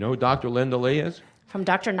Lee. You know who Dr. Linda Lee is? From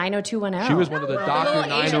Dr. 90210. She was one of the Dr.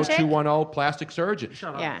 90210 plastic surgeons.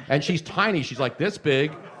 Shut up. Yeah. And she's tiny. She's like this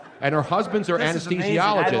big. And her husband's her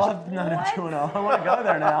anesthesiologist. I love 90210. I want to go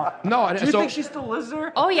there now. No, do you think she still lives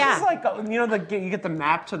there? Oh, yeah. This is like, you get the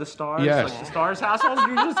map to the stars, Yes. like the stars' households.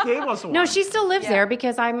 You just gave us one. No, she still lives there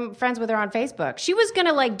because I'm friends with her on Facebook. She was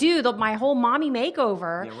gonna do my whole mommy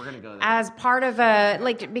makeover. Yeah, we're gonna go there. As part of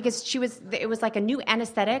because it was like a new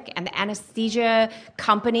anesthetic, and the anesthesia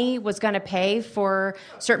company was gonna pay for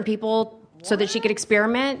certain people so that she could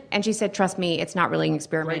experiment. And she said, trust me, it's not really an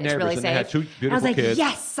experiment. Great It's really neighbors, safe. and they had two beautiful I was like, kids.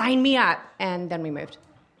 yes, sign me up. And then we moved.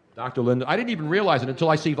 Dr. Linda, I didn't even realize it until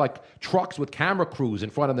I see trucks with camera crews in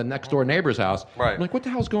front of the next door neighbor's house. Right. I'm like, what the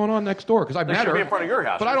hell's going on next door? Because I They met should her. be in front of your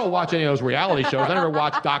house. But I don't watch any of those reality shows. I never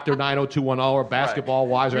watch Dr. 90210 or Basketball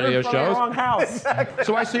Wives or any of those You're in shows. front of the wrong house. Exactly.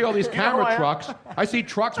 So I see all these camera trucks. I see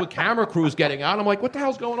trucks with camera crews getting out. I'm like, what the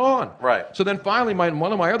hell's going on? Right. So then finally,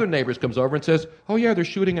 one of my other neighbors comes over and says, oh, yeah, they're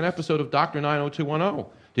shooting an episode of Dr.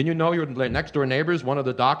 90210. Didn't you know your next door neighbors, one of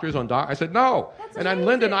the doctors on I said, no. And then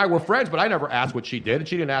Linda and I were friends, but I never asked what she did, and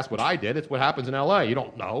she didn't ask what I did. It's what happens in L.A. You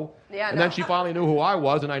don't know. Yeah, and then she finally knew who I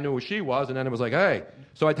was, and I knew who she was, and then it was like, hey.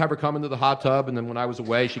 So I'd have her come into the hot tub, and then when I was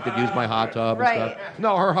away, she could use my hot tub and stuff.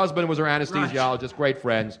 No, her husband was her anesthesiologist, great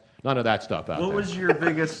friends. None of that stuff out there. What was your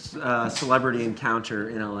biggest celebrity encounter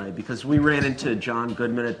in LA? Because we ran into John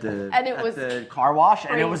Goodman at the car wash,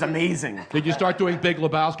 and it was amazing. Did you start doing Big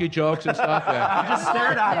Lebowski jokes and stuff? Yeah. I just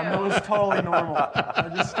stared at him. It was totally normal.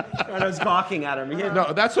 I was gawking at him.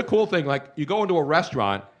 No, that's the cool thing. Like, you go into a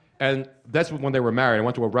restaurant, and that's when they were married. I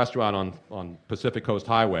went to a restaurant on Pacific Coast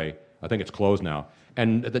Highway. I think it's closed now.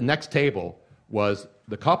 And the next table was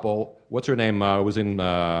the couple. What's her name? Was in...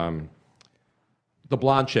 the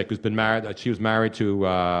blonde chick who's been married. She was married to.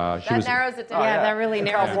 Narrows it down. Yeah, that really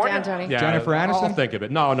narrows it down, Tony. Yeah, Jennifer Aniston? I'll think of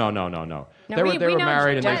it. No. They were we know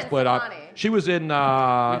married and they Jen split up. She was in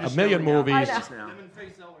a million movies.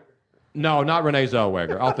 No, not Renee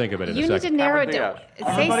Zellweger. I'll think of it in a You second. need to narrow it down.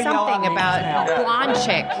 Say something about blonde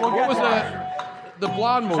chick. What was the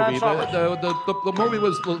blonde movie? The movie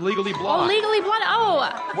was Legally Blonde. Oh, Legally Blonde. Oh.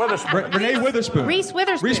 Renee Witherspoon. Reese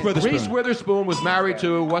Witherspoon. Reese Witherspoon was married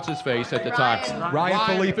to what's his face at the time?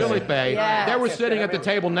 Ryan Felipe. Yes. They were sitting at the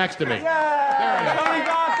table next to me. We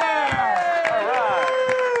got there.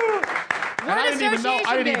 And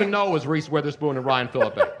I didn't even know it was Reese Witherspoon and Ryan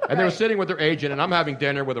Felipe. And they were sitting with their agent, and I'm having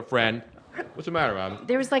dinner with a friend. What's the matter, Rob?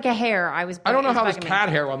 There was like a hair. I don't know how there's cat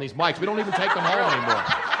hair on these mics. We don't even take them home anymore.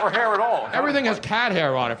 Or hair at all. Everything has cat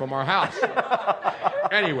hair on it from our house.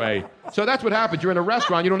 Anyway, so that's what happens. You're in a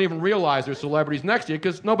restaurant, you don't even realize there's celebrities next to you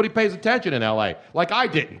because nobody pays attention in L.A. Like I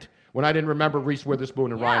didn't when I didn't remember Reese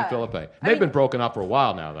Witherspoon and Ryan Felipe. They've been broken up for a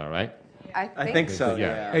while now, though, right? I think so,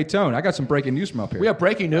 yeah. Hey, Tone, I got some breaking news from up here. We have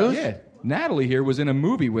breaking news? Yeah. Natalie here was in a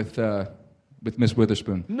movie with Miss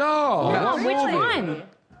Witherspoon. No. Yeah. Which one?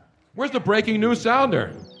 Where's the breaking news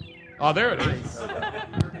sounder? Oh, there it is.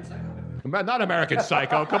 Not American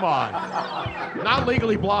Psycho, come on. Not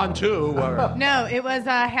Legally Blonde 2. No, it was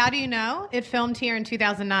How Do You Know? It filmed here in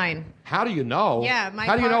 2009. How do you know? Yeah,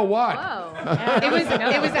 How do you know what?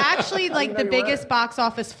 It was actually like the biggest box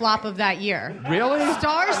office flop of that year. Really?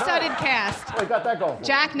 Star-studded cast. Wait, got that going.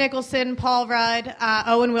 Jack Nicholson, Paul Rudd,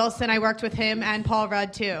 Owen Wilson. I worked with him and Paul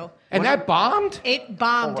Rudd too. And that bombed? It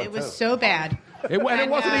bombed. It was so bad. It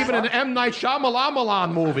wasn't even an M. Night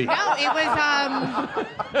Shyamalan movie. No,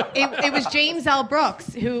 it was James L.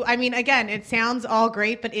 Brooks, who, I mean, again, it sounds all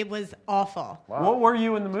great, but it was awful. Wow. What were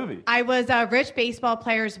you in the movie? I was a rich baseball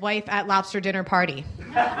player's wife at lobster dinner party.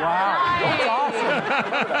 Wow. That's awesome.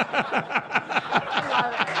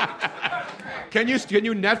 Can you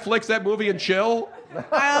Netflix that movie and chill?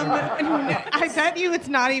 I bet you it's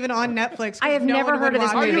not even on Netflix. I have never heard of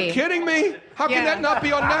this movie. Are you kidding me? How can that not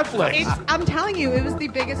be on Netflix? I'm telling you, it was the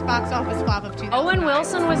biggest box office flop of 2009. Owen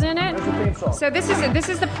Wilson was in it. So this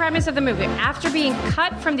is the premise of the movie. After being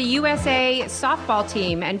cut from the USA softball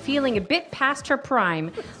team and feeling a bit past her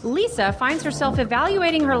prime, Lisa finds herself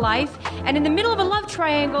evaluating her life and in the middle of a love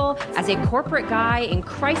triangle as a corporate guy in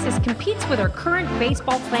crisis competes with her current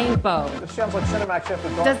baseball playing beau. This sounds like Cinemax after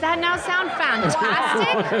dark. Does that now sound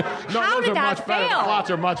fantastic? No, How did that fail? The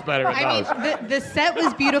plots are much better than those. I mean, the set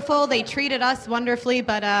was beautiful. They treated us wonderfully,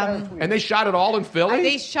 but and they shot it all in Philly?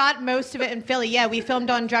 They shot most of it in Philly. Yeah, we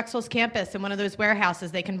filmed on Drexel's campus in one of those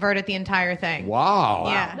warehouses. They converted the entire thing. Wow.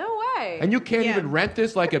 Yeah. No way. And you can't even rent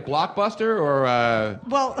this like at Blockbuster or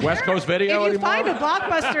West Coast Video if you anymore? find a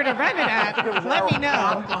Blockbuster to rent it at, let me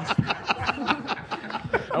know.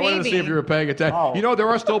 I wanted to see if you were paying attention. Oh. You know, there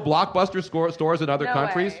are still Blockbuster stores in other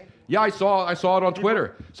countries. Way. Yeah, I saw it on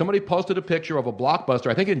Twitter. Somebody posted a picture of a Blockbuster,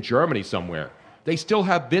 I think in Germany somewhere. They still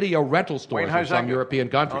have video rental stores in some European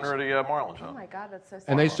countries. Owner of the Marlins, huh? Oh my God, that's so sad.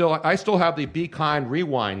 And I still have the Be Kind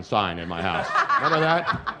Rewind sign in my house. Remember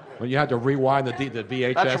that? When you had to rewind the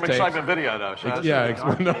VHS That's from tapes. Excitement Video, though. So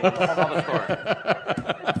Another story.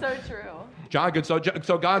 It's so true. John, good. So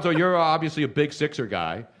Gonzo, you're obviously a big Sixer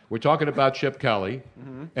guy. We're talking about Chip Kelly,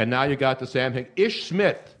 and now you got the Sam Hick. Ish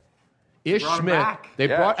Smith. They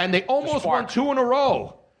almost won 2 in a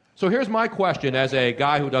row. So here's my question as a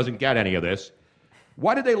guy who doesn't get any of this.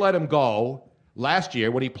 Why did they let him go last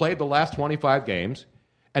year when he played the last 25 games,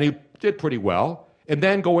 and he did pretty well, and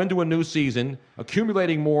then go into a new season,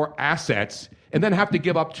 accumulating more assets, and then have to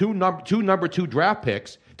give up two number 2 draft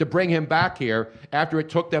picks to bring him back here after it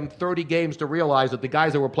took them 30 games to realize that the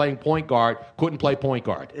guys that were playing point guard couldn't play point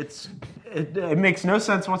guard? It makes no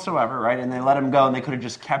sense whatsoever, right? And they let him go, and they could have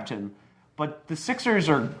just kept him. But the Sixers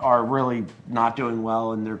are really not doing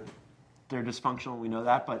well, and they're dysfunctional. We know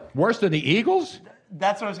that, but worse than the Eagles?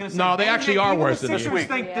 That's what I was going to say. No, they actually are worse than the Sixers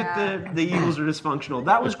think that the Eagles are dysfunctional.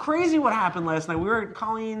 That was crazy what happened last night. We were at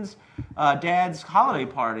Colleen's dad's holiday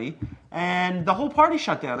party, and the whole party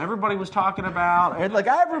shut down. Everybody was talking about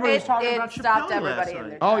everybody was talking about Chip stopped Kelly everybody last in night.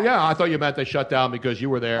 their Oh yeah, I thought you meant they shut down because you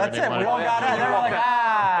were there. That's and it. We all got out. They were like,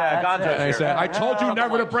 Gonzo's they here. said, I told you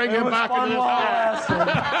never to bring him back into this house.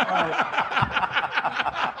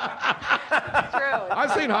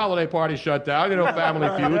 I've seen holiday parties shut down, Family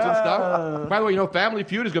Feuds and stuff. By the way, Family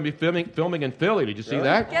Feud is going to be filming in Philly. Did you see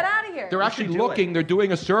that? Get out of here. They're actually they're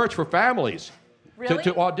doing a search for families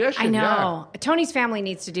to audition. I know. Yeah. Tony's family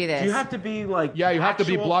needs to do this. Do you have to be you have to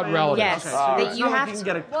be blood relatives. Yes. Okay. You have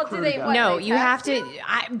to. Do they? No, you have to.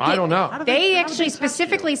 I don't know. They actually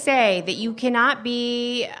specifically say that you cannot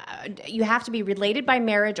be. You have to be related by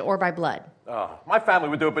marriage or by blood. My family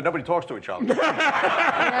would do it, but nobody talks to each other.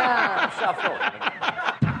 South Philly.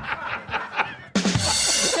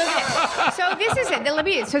 So this is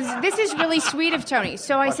it. So this is really sweet of Tony.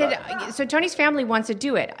 So I said, so Tony's family wants to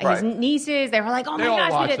do it. His nieces, they were like, oh my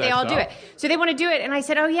gosh, we did. They all do it. So they want to do it. And I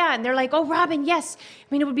said, oh yeah. And they're like, oh, Robin, yes. I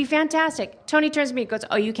mean, it would be fantastic. Tony turns to me and goes,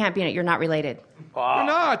 oh, you can't be in it. You're not related. You're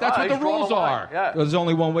not. That's what the rules are. Yeah. There's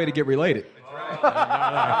only one way to get related. I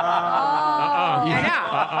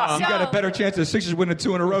know. You got a better chance of the Sixers winning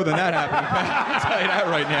 2 in a row than that happening. I'll tell you that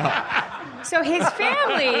right now. So his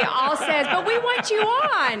family all says, but we want you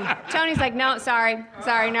on. Tony's like, no, sorry,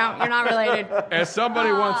 no, you're not related. As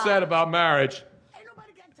somebody once said about marriage,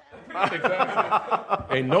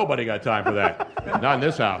 ain't nobody got time for that. Not in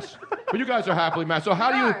this house. But you guys are happily married. So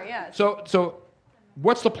how do you? Yes. So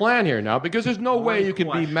what's the plan here now? Because there's no way you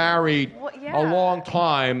can be married a long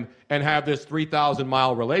time and have this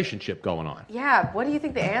 3,000-mile relationship going on. Yeah. What do you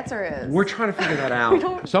think the answer is? We're trying to figure that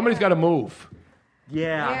out. Somebody's got to move.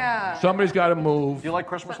 Yeah. Somebody's got to move. Do you like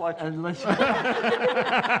Christmas lights? Unless Come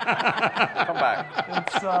back.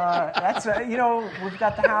 It's we've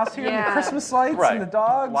got the house here, and the Christmas lights, and the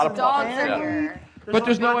dogs. A lot of dogs are here. But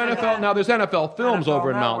there's no NFL now. There's NFL Films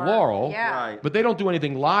over in Mount Laurel, but they don't do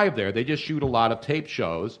anything live there. They just shoot a lot of tape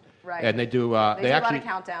shows, and they do. They actually do a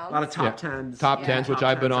lot of countdowns, a lot of top tens. Top tens, which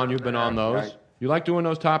I've been on. You've been on those. Right. You like doing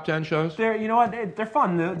those top 10 shows? They're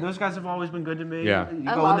fun. Those guys have always been good to me. Yeah. You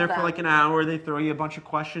go in there for like an hour. They throw you a bunch of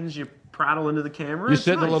questions. You prattle into the camera. You It's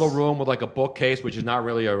sit in a nice. little room with like a bookcase, which is not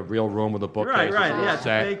really a real room with a bookcase. Right. Yeah, it's a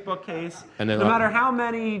set. fake bookcase. And then, no matter how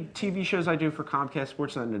many TV shows I do for Comcast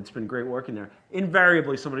Sportsnet, and it's been great working there,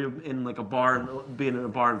 invariably somebody in like a bar, being in a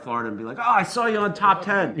bar in Florida and be like, oh, I saw you on Top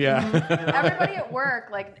 10. Yeah. Everybody at work,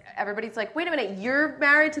 like, everybody's like, wait a minute, you're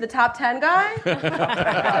married to the top 10 guy?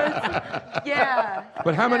 Yeah.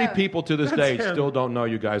 But how many people to this That's day him. still don't know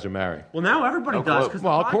you guys are married? Well, now everybody does. Because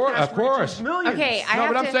Well, of course. Millions. Okay, I No,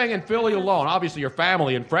 have but I'm to- saying in Philly alone. Obviously, your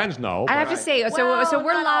family and friends know. I have but to say, so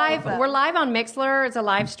we're live. We're live on Mixlr. It's a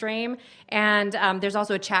live stream, and there's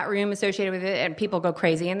also a chat room associated with it, and people go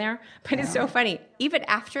crazy in there. But it's so funny. Even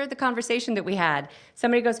after the conversation that we had,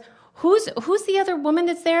 somebody goes, "Who's the other woman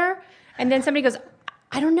that's there?" And then somebody goes,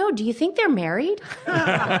 "I don't know. Do you think they're married?"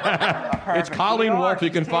 It's Colleen Wolfe. You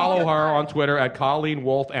can follow her on Twitter at Colleen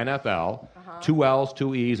Wolfe NFL. 2 L's,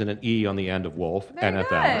 2 E's, and an E on the end of Wolf,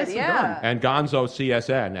 NFL. Good, yeah. And Gonzo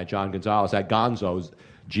CSN at John Gonzalez at Gonzo's,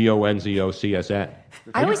 Gonzo CSN.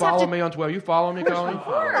 I You always have follow to- me on Twitter? You follow me, Colleen? Of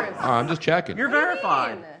course. I'm just checking. You're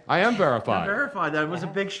verified. I am verified. You're verified. That was a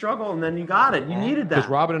big struggle, and then you got it. You needed Because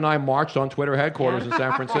that. Robin and I marched on Twitter headquarters in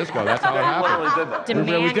San Francisco. That's how it happened.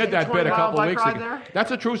 We did that bit a 20-mile couple of bike weeks ride ago. there?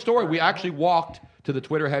 That's a true story. We actually walked to the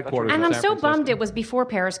Twitter headquarters And in I'm San so Francisco. bummed it was before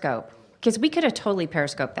Periscope, because we could have totally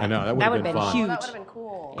Periscoped that. I know, that would've would've been been fun. huge. That would have been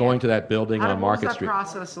cool. Going to that building What on was Market that Street.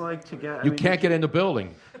 process like to get? You can't get in the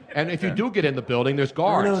building. And if you do get in the building, there's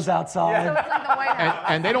guards. Bruno's outside. So it's like the White House.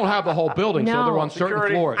 And they don't have the whole building, so No. they're on certain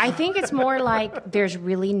floors. I think it's more like there's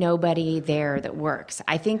really nobody there that works.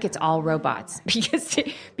 I think it's all robots because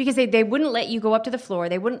they wouldn't let you go up to the floor.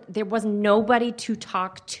 There was nobody to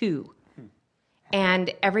talk to.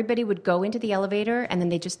 And everybody would go into the elevator and then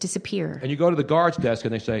they just disappear. And you go to the guards desk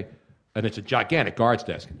and they say, and it's a gigantic guards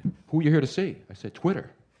desk. Who are you here to see? I said,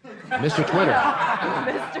 Twitter. Mr. Twitter.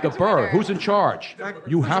 The bird. Who's in charge?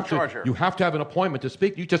 You have to have an appointment to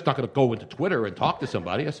speak. You're just not going to go into Twitter and talk to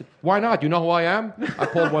somebody. I said, why not? You know who I am? I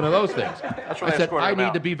pulled one of those things. That's I when they said, escorted I him need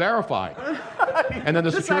out. to be verified. And then the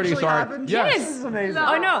This security actually sergeant. happened? Yes. This is amazing.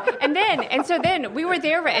 Oh no! And so then we were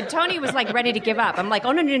there, and Tony was like ready to give up. I'm like,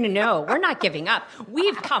 oh no, we're not giving up.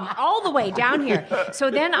 We've come all the way down here. So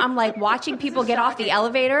then I'm like watching people get off the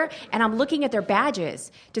elevator, and I'm looking at their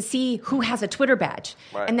badges to see who has a Twitter badge.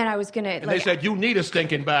 Right. And then I was gonna. And they said, you need a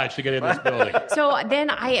stinking badge to get in this building. So then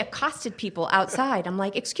I accosted people outside. I'm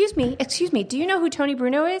like, excuse me, do you know who Tony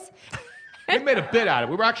Bruno is? We made a bit out of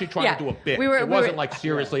it. We were actually trying Yeah. to do a bit. We were- it wasn't like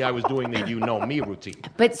seriously I was doing the you know me routine.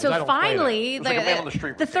 But 'Cause I so don't play finally, that. It was like a man on the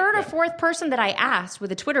street the third or fourth person that I asked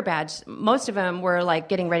with a Twitter badge, most of them were like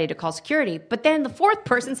getting ready to call security. But then the fourth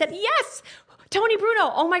person said, yes, Tony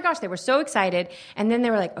Bruno. Oh my gosh, they were so excited. And then they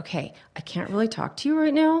were like, okay, I can't really talk to you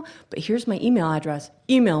right now, but here's my email address.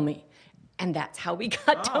 Email me. And that's how we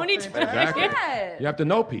got Tony Twitter. Exactly. You have to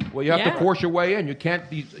know people. Well, you have to Yeah. force your way in. You can't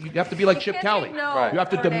be. You have to be like Chip Kelly. no Right. You have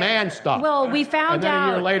to demand stuff. Well, we found and then a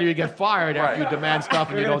year out- later you get fired after you demand stuff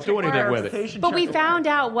and you don't do anything with it. But we found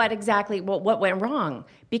out what went wrong,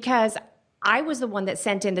 because I was the one that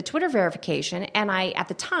sent in the Twitter verification, and at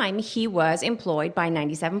the time he was employed by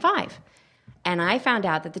 97.5. And I found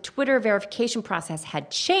out that the Twitter verification process had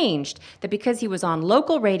changed, that because he was on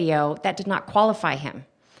local radio, that did not qualify him.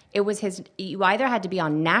 It was you either had to be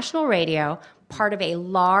on national radio, part of a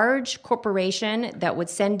large corporation that would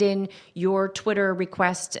send in your Twitter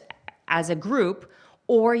request as a group,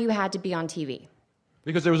 or you had to be on TV.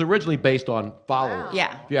 Because it was originally based on followers.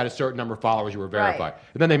 Yeah. If you had a certain number of followers, you were verified. Right.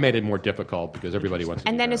 And then they made it more difficult because everybody wants to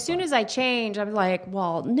And be then as soon as I changed, I was like,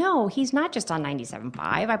 well, no, he's not just on 97.5.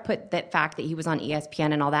 I put that fact that he was on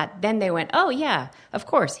ESPN and all that. Then they went, oh, yeah, of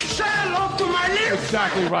course. Say hello to my lips!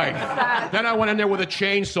 Exactly right. Then I went in there with a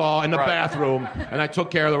chainsaw in the bathroom, and I took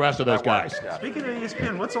care of the rest of those guys. Speaking of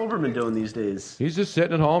ESPN, what's Olbermann doing these days? He's just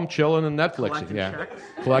sitting at home, chilling and Netflixing. Collecting checks?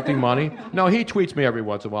 Collecting money. No, he tweets me every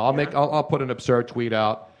once in a while. I'll put an absurd tweet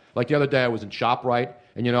out. Like the other day, I was in ShopRite,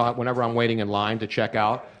 and whenever I'm waiting in line to check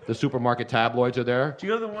out, the supermarket tabloids are there. Do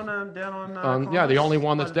you go to the one down on? Yeah, the only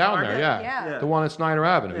one that's down there. Target? Yeah, the one at Snyder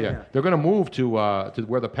Avenue. Yeah. They're going to move to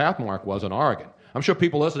where the Pathmark was in Oregon. I'm sure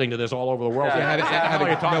people listening to this all over the world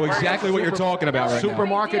know exactly what you're talking about right now.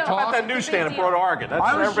 Supermarket How about talk. that newsstand in Broad, Oregon? That's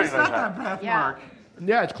I was everybody just knows at that. that Pathmark.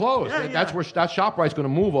 Yeah, it's closed. Yeah, That's where that ShopRite's going to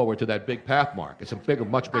move over to that big Pathmark. It's a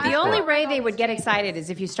much bigger. The only store. way they would get excited is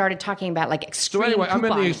if you started talking about like So extreme anyway, I'm in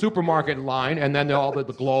the couponing. supermarket line, and then all the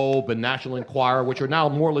Globe and National Enquirer, which are now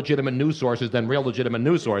more legitimate news sources than real legitimate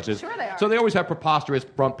news sources. Sure they are. So they always have preposterous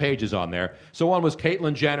front pages on there. So one was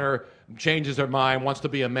Caitlyn Jenner changes her mind, wants to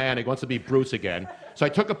be a man, he wants to be Bruce again. So I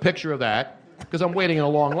took a picture of that because I'm waiting in a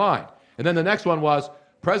long line. And then the next one was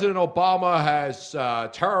President Obama has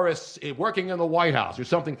terrorists working in the White House or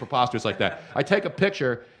something preposterous like that. I take a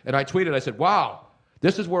picture and I tweet it. I said, wow,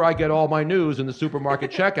 this is where I get all my news in the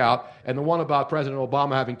supermarket checkout. And the one about President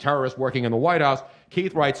Obama having terrorists working in the White House,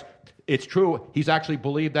 Keith writes, it's true. He's actually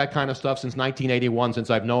believed that kind of stuff since 1981, since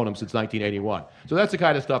I've known him since 1981. So that's the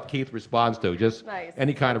kind of stuff Keith responds to. Just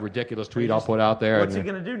any kind of ridiculous tweet I'll put out there. What's he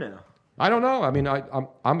going to do now? I don't know. I mean,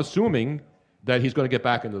 I'm assuming that he's going to get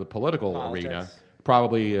back into the political arena.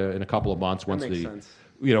 Probably in a couple of months once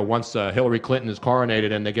once Hillary Clinton is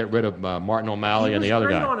coronated and they get rid of Martin O'Malley and the other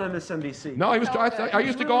guy. He was great on MSNBC. No, he was. I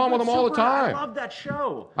used to go on with him all the time. I love that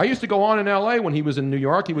show. I used to go on in L.A. when he was in New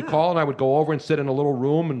York. He would call and I would go over and sit in a little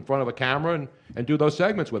room in front of a camera and do those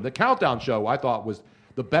segments with him. The Countdown Show, I thought, was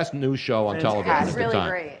the best news show on television at the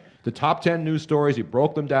time. Great. The top 10 news stories, he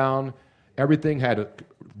broke them down. Everything had a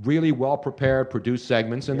really well-prepared, produced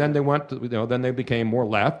segments, and then they went to, then they became more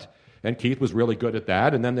left. And Keith was really good at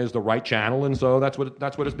that. And then there's the right channel, and so that's what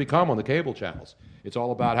it's become on the cable channels. It's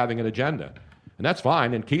all about having an agenda, and that's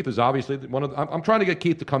fine. And Keith is obviously one of. I'm trying to get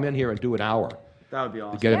Keith to come in here and do an hour. That would be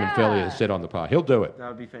awesome. To get him in Philly to sit on the pod. He'll do it. That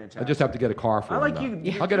would be fantastic. I just have to get a car for him.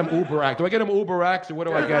 I'll get him UberX. Do I get him UberX, or what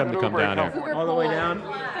do I get him to come down here? All the way down.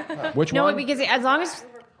 Which one? No, because as long as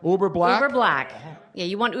Uber Black. Uber Black. Yeah,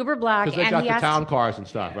 you want Uber Black, because they got the town cars and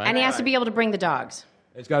stuff, right? And he has to be able to bring the dogs.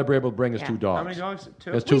 He's got to be able to bring his 2 dogs. How many dogs?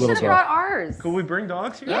 2. There's 2 little dogs. We should have brought ours. Could we bring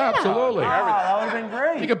dogs here? Yeah, absolutely. That would have been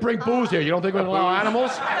great. You could bring booze here. You don't think we're going to allow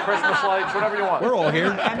animals? Christmas lights, whatever you want. We're all here.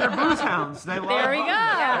 And they're booze hounds. They love There we go.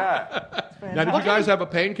 Yeah. Now, did you guys have a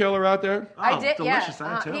painkiller out there? I did, delicious.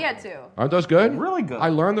 yeah. He had 2. Aren't those good? Really good. I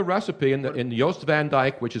learned the recipe in Joost van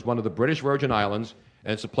Dyke, which is one of the British Virgin Islands,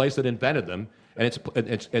 and it's a place that invented them, and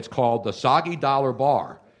it's called the Soggy Dollar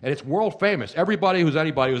Bar, and it's world famous. Anybody who's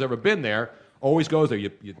ever been there always goes there. You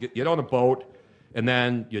get on a boat, and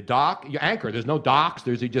then you dock, you anchor. There's no docks.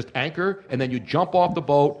 You just anchor, and then you jump off the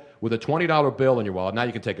boat with a $20 bill in your wallet. Now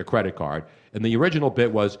you can take a credit card. And the original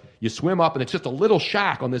bit was you swim up, and it's just a little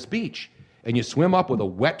shack on this beach. And you swim up with a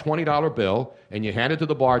wet $20 bill, and you hand it to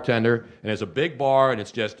the bartender, and it's a big bar, and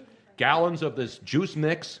it's just gallons of this juice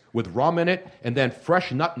mix with rum in it, and then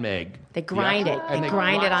fresh nutmeg. They grind it. They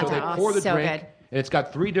grind it on top. So top. They pour the so drink. Good. And it's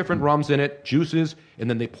got 3 different rums in it, juices, and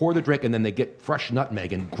then they pour the drink, and then they get fresh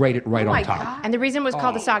nutmeg and grate it right on top. God. And the reason it was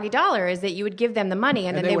called the Soggy Dollar is that you would give them the money,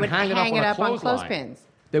 and then they would hang it up on clothesline. clothespins.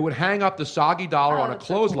 They would hang up the soggy dollar on a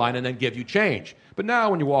clothesline and then give you change. But now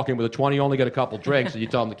when you walk in with a 20, you only get a couple drinks, and you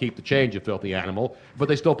tell them to keep the change, you filthy animal. But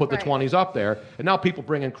they still put the 20s up there. And now people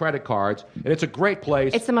bring in credit cards, and it's a great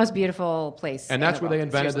place. It's the most beautiful place. And that's where they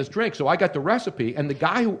invented this drink. So I got the recipe, and the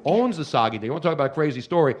guy who owns the soggy, they want to talk about a crazy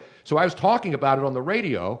story. So I was talking about it on the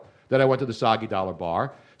radio that I went to the Soggy Dollar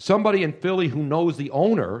Bar. Somebody in Philly who knows the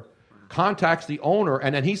owner contacts the owner,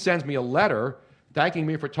 and then he sends me a letter thanking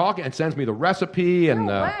me for talking and sends me the recipe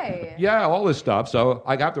and all this stuff. So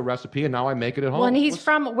I got the recipe and now I make it at home. Well, and he's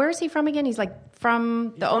from, where's he from again? He's like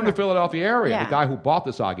from the Philadelphia area. The guy who bought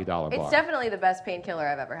the Soggy Dollar Bar. It's definitely the best painkiller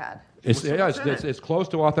I've ever had. It's close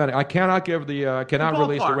to authentic. I cannot give the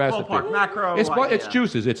release the recipe. Macro. It's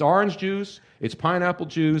juices. It's orange juice. It's pineapple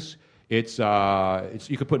juice. It's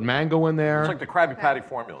you could put mango in there. It's like the Krabby Patty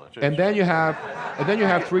formula. And then you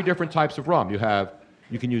have 3 different types of rum.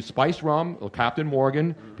 You can use spiced rum, or Captain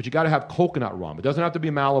Morgan, but you got to have coconut rum. It doesn't have to be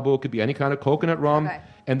Malibu. It could be any kind of coconut rum,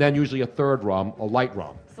 and then usually a third rum, a light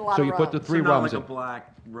rum. So you put the 3 rums like in. A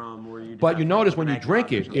black rum where you. But you notice when you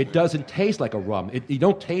drink it, it doesn't taste like a rum. You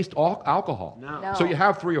don't taste alcohol. No. So you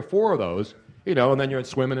have 3 or 4 of those, and then you're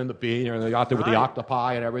swimming in the beach, you're out there with the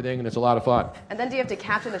octopi and everything, and it's a lot of fun. And then do you have to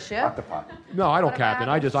captain the ship? Octopi. No, I don't captain.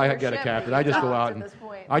 I get a captain. I just go out and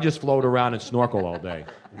I just float around and snorkel all day.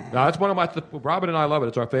 Now, that's one of my... Robin and I love it.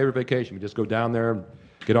 It's our favorite vacation. We just go down there and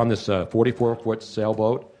get on this 44-foot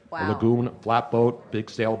sailboat, a lagoon flatboat, big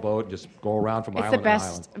sailboat, and just go around from island to island.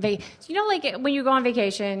 It's the best. Like when you go on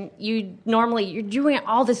vacation, you're doing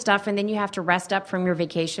all this stuff, and then you have to rest up from your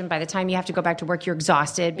vacation. By the time you have to go back to work, you're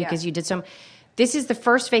exhausted because you did so... This is the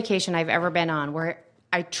first vacation I've ever been on where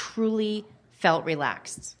I truly felt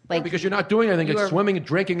relaxed. Because you're not doing anything. It's swimming and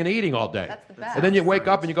drinking and eating all day. That's the best. And then you wake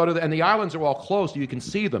up and you go to and the islands are all close, so you can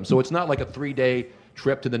see them. So it's not like a 3-day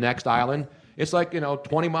trip to the next island. It's like,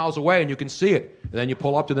 20 miles away and you can see it. And then you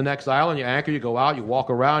pull up to the next island, you anchor, you go out, you walk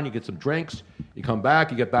around, you get some drinks, you come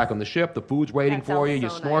back, you get back on the ship, the food's waiting for you, you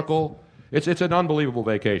snorkel. It's an unbelievable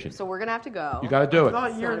vacation. So we're gonna have to go. You got to do it. No,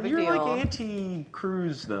 you're like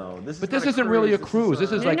anti-cruise though. But this isn't really a cruise.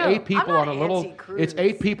 This is like 8 people on a little. It's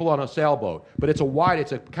 8 people on a sailboat, but it's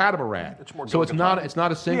a catamaran. So it's not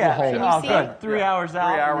a single hole. Oh, good. 3 hours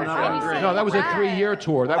out. 3 hours. No, that was a 3-year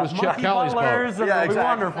tour. That was Chip Kelly's boat. Yeah, exactly.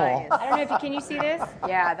 Wonderful. I don't know if can you see this?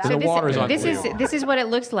 Yeah, so this is what it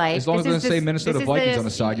looks like. As long as it doesn't say Minnesota Vikings on the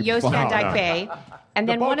side, you're fine. Yost Van Dyke Bay. And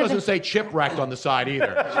then the boat doesn't say chipwrecked on the side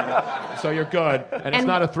either, so you're good. And it's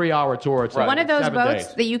not a 3-hour tour. It's one of those 7 boats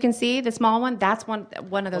days. that you can see, the small one. That's one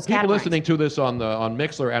of those. People listening to this on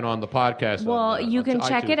Mixlr and on the podcast. Well, you can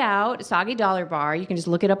check it out, Soggy Dollar Bar. You can just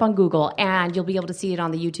look it up on Google, and you'll be able to see it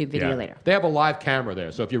on the YouTube video later. They have a live camera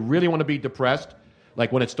there, so if you really want to be depressed,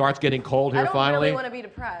 like when it starts getting cold here, I don't really want to be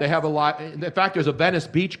depressed. They have a live. In fact, there's a Venice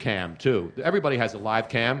Beach cam too. Everybody has a live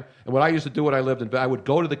cam, and what I used to do when I lived in, I would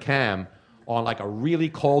go to the cam on like a really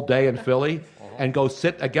cold day in Philly and go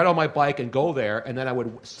get on my bike and go there, and then I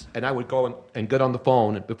would go and get on the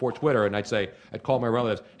phone before Twitter, and I'd call my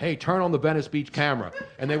relatives, hey, turn on the Venice Beach camera,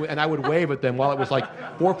 and I would wave at them while it was like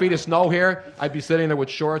 4 feet of snow here. I'd be sitting there with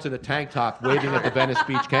shorts and a tank top waving at the Venice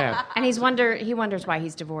Beach cam. And he wonders why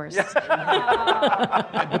he's divorced.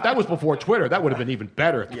 But that was before Twitter. That would have been even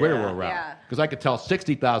better if Twitter were around, because I could tell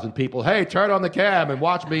 60,000 people, hey, turn on the cam and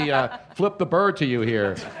watch me flip the bird to you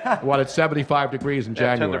here while it's 75 degrees in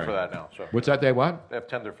January. They have Tinder for that now. So. What's that? They what? They have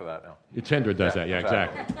Tinder for that now. Tinder does that,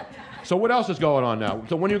 exactly. So what else is going on now?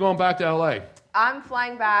 So when are you going back to L.A.? I'm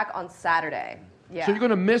flying back on Saturday. Yeah. So you're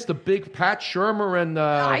going to miss the big Pat Shurmur and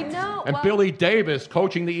Billy Davis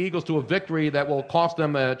coaching the Eagles to a victory that will cost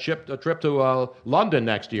them a trip to London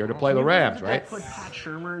next year to play the Rams, right? They put Pat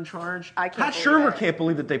Shurmur in charge. Pat Shurmur can't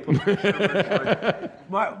believe that they put Pat Shurmur in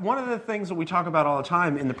charge. One of the things that we talk about all the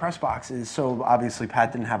time in the press box is, so obviously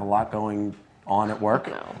Pat didn't have a lot going on at work.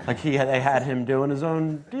 No. Like they had him doing his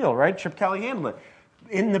own deal, right? Chip Kelly handled it.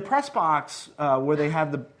 In the press box where they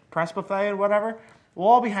have the press buffet and whatever, we'll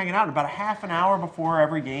all be hanging out. And about a half an hour before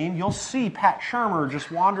every game, you'll see Pat Shurmur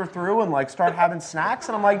just wander through and start having snacks.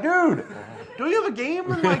 And I'm like, dude, don't you have a game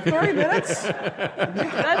in 30 minutes?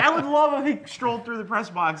 I would love if he strolled through the press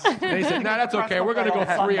box. And he said, no, that's okay. We're going to go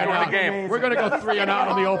 3 and out. We're going to go 3 and out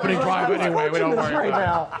on the opening drive anyway. We don't worry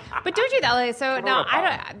about it. But don't you though? So now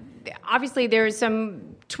obviously there's some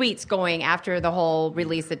tweets going after the whole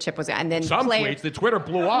release that Chip was, and then some tweets. The Twitter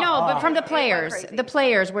blew up. No, but from the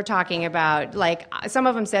players were talking about some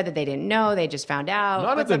of them said that they didn't know, they just found out.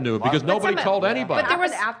 None of them knew because nobody told anybody. But there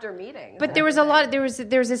was after meetings. But there was a lot. There was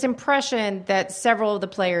this impression that several of the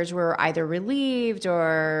players were either relieved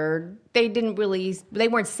or they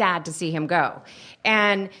weren't sad to see him go,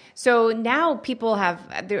 and so now people have.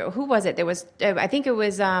 Who was it? There was I think it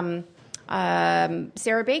was.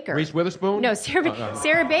 Sarah Baker. Reese Witherspoon? No, Sarah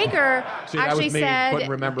Baker actually said... couldn't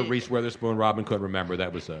remember Reese Witherspoon. Robin couldn't remember.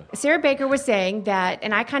 That was Sarah Baker was saying that,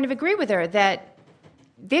 and I kind of agree with her, that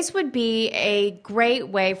this would be a great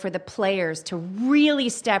way for the players to really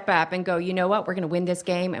step up and go, you know what, we're going to win this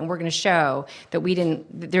game, and we're going to show that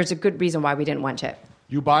there's a good reason why we didn't want Chip.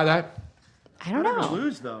 You buy that? I don't know.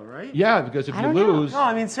 Lose though, right? Yeah, because if you lose, no,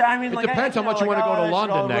 I mean, it depends how much you want to go to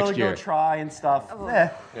London next year. Go try and stuff.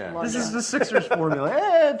 This is the Sixers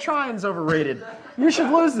formula. Trying's overrated. You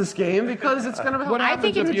should lose this game because it's going to help. What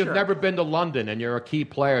happens if you've never been to London and you're a key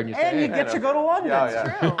player and you say, you get to go to London?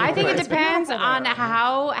 That's true. I think it depends on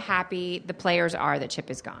how happy the players are that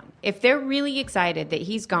Chip is gone. If they're really excited that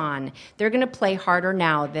he's gone, they're going to play harder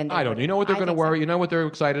now than they You know what they're going to worry? You know what they're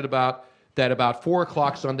excited about? That about 4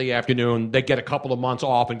 o'clock Sunday afternoon, they get a couple of months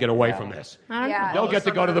off and get away from this. They'll get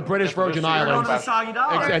to go to the British Virgin Islands.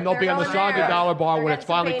 And they'll be on the Soggy Dollar Bar when it's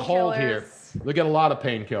finally cold here. They'll get a lot of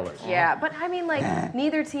painkillers. Yeah, but I mean,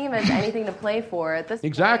 neither team has anything to play for at this point.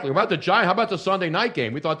 Exactly. About the Giants? How about the Sunday night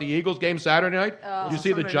game? We thought the Eagles game Saturday night. Did you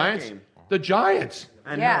see the Giants? The Giants.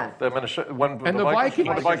 Yeah. The Vikings. When the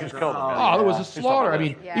Vikings killed them. Oh, there was a slaughter. I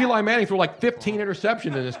mean, Eli Manning threw 15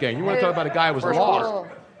 interceptions in this game. You want to talk about a guy who was lost.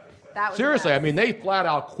 Seriously, I mean, they flat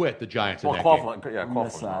out quit the Giants in that game.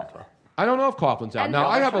 Coughlin's out. I don't know if Coughlin's out. Now,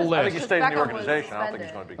 I have a list. I think he stayed in the organization. I don't think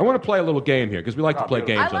he's going to be. I want to play a little game here because we like to play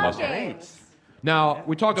games on this. Games. Now,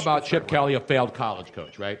 we talk about Chip Kelly, a failed college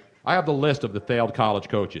coach, right? I have the list of the failed college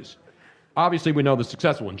coaches. Obviously, we know the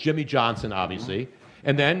successful one. Jimmy Johnson, obviously.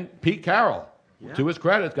 And then Pete Carroll, to his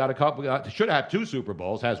credit, got a couple. Should have had 2 Super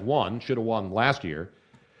Bowls, has one, should have won last year.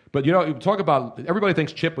 But, you talk about, everybody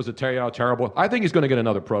thinks Chip was terrible. I think he's going to get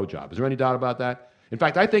another pro job. Is there any doubt about that? In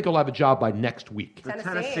fact, I think he'll have a job by next week.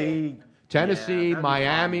 Tennessee,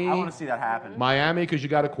 Miami. I want to see that happen. Miami, because you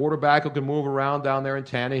got a quarterback who can move around down there in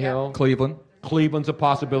Tannehill. Cleveland. Cleveland's a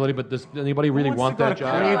possibility, but does anybody really want that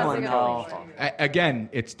job? Cleveland, no. Again,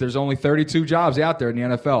 there's only 32 jobs out there in the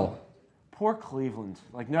NFL. Poor Cleveland.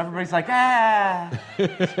 Like, everybody's like, ah.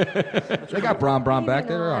 They got Bron back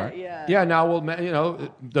there, all right. Yeah, now,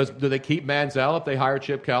 well, do they keep Manziel if they hire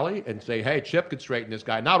Chip Kelly and say, hey, Chip could straighten this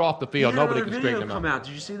guy? Not off the field. Nobody can straighten him out.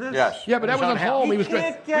 Did you see this? Yes. Yeah, but that was at home. He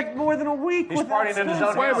can't get more than a week He's without partying in his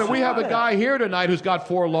own Wait a minute, we have a guy here tonight who's got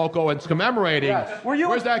Four Loko and is commemorating.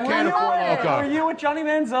 Where's that can of Four Loko? Were you with Johnny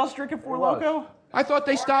Manziel drinking Four Loko? I thought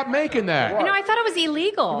they stopped making that. No, I thought it was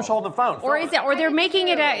illegal. He was holding the phone. Or is it? Or they're making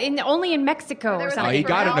it only in Mexico or something? He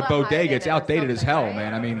got it in a bodega. It's outdated as hell,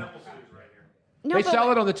 man. I mean, they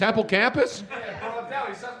sell it on the Temple campus.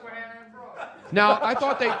 Now I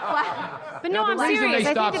thought they. But no, I'm the reason serious.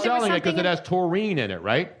 they stopped selling it because it has taurine in it,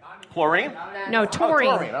 right? Chlorine? No, taurine.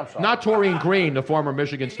 I'm sorry. Not Taurine Green, the former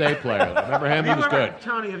Michigan State player. Remember him? He was good.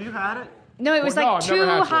 Tony, have you had it? No, it was Well, no, like I've never too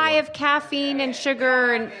had high of caffeine and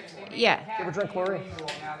sugar and yeah. You ever drink chlorine?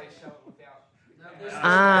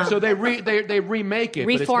 So they remake it,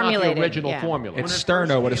 but it's not Reformulate the it, original yeah. formula. it's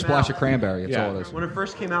Sterno with a splash of cranberry. That's all it is. When it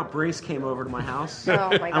first came out, Brace came over to my house. Oh, my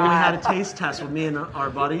And we God. had a taste test with me and our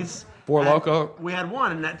buddies. Four And Loko? We had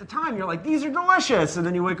one, and at the time, you're like, these are delicious. And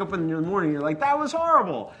then you wake up in the morning, you're like, that was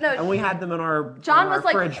horrible. No, and we had them in our John in our was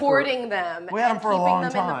like fridge hoarding them We had them and for a keeping long them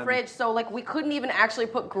in the time. fridge, so like we couldn't even actually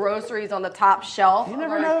put groceries on the top shelf. You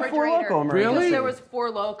never of know our the Four refrigerator Loko, Marie. because Really? there was Four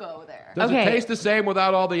Loko there. Does it taste the same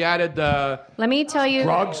without all the added Let me tell you.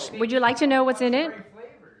 drugs? Would you like to know what's in it?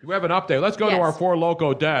 We have an update. Let's go to Yes. our Four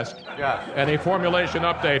Loko desk. Yes. And a formulation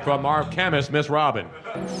update from our chemist, Miss Robin.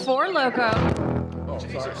 Four Loko.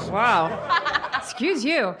 Wow. Excuse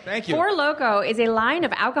you. Thank you. Four Loko is a line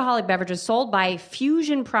of alcoholic beverages sold by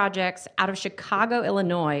Fusion Projects out of Chicago,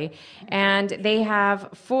 Illinois, and they have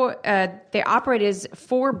they operate as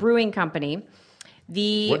Four Brewing Company.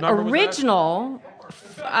 The What number was that? original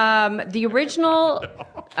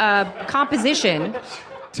composition.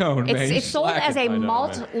 Tone, man. It's sold as a I know,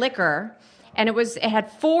 malt man. liquor, and it had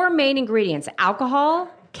four main ingredients: alcohol,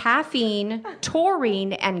 caffeine,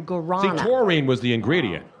 taurine, and guarana. See, taurine was the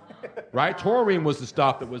ingredient, right? Taurine was the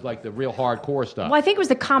stuff that was like the real hardcore stuff. Well, I think it was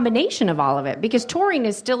the combination of all of it, because taurine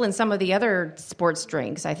is still in some of the other sports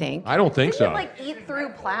drinks, I think. I don't think Didn't so. it like eat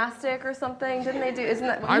through plastic or something? Didn't they do? Isn't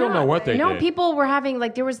that? I don't know what they No, did. people were having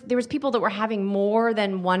there was people that were having more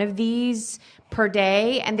than one of these per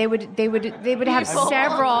day, and they would have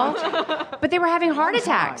several, but they were having heart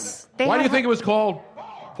attacks. Why do you think it was called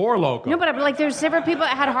Four Loko? No, but like there's several people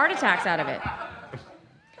that had heart attacks out of it.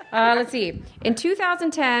 Let's see. In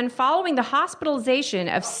 2010, following the hospitalization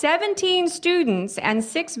of 17 students and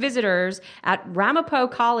 6 visitors at Ramapo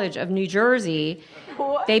College of New Jersey,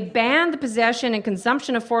 they banned the possession and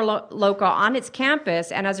consumption of Four Loko on its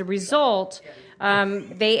campus, and as a result,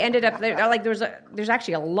 they ended up there's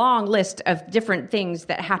actually a long list of different things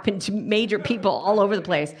that happened to major people all over the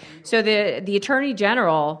place. So the Attorney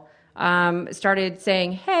General started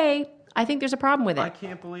saying, "Hey, I think there's a problem with I it."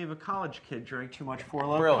 can't believe a college kid drank too much Four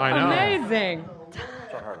Loko. Really? I know. Amazing.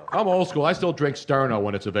 I'm old school. I still drink Sterno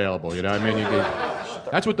when it's available. You know, I mean,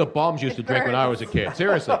 that's what the bums used to drink when I was a kid.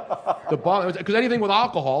 Seriously, the bum, because anything with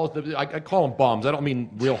alcohol, I call them bums. I don't mean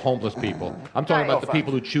real homeless people. I'm talking about the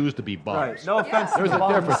people who choose to be bums. Right. No offense. There's to a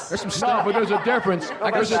bums. difference. There's a difference.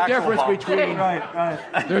 There's a difference between.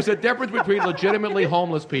 Right. There's a difference between legitimately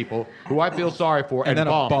homeless people who I feel sorry for and then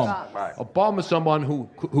a bums. bum. Right. A bum is someone who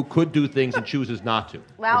could do things and chooses not to. in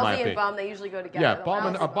my Lousy and opinion. bum, they usually go together. Yeah,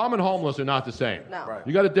 The a bum and homeless are not the same. No. Right.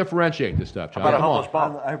 You got to differentiate this stuff, John. About a Come homeless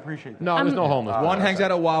on. bum. I appreciate that. No, there's no homeless. One hangs out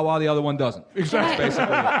at Wawa, the other one doesn't. Exactly. Basically.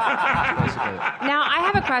 Now, I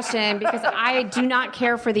have a question, because I do not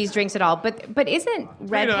care for these drinks at all. But isn't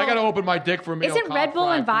Red Bull? I got to open my dick for a meal. Isn't Red Bull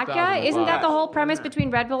and vodka? Isn't that the whole premise between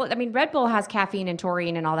Red Bull? I mean, Red Bull has caffeine and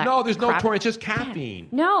taurine and all that. No, there's no crap. taurine. It's just caffeine.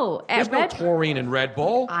 No, There's no taurine in Red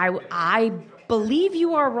Bull. I believe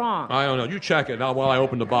you are wrong. I don't know. You check it now while I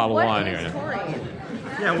open the bottle of wine here.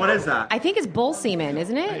 Yeah, what is that? I think it's bull semen,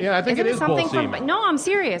 isn't it? Yeah, I think isn't it is bull something semen. No, I'm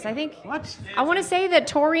serious. I think. What? I want to say that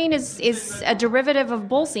taurine is a derivative of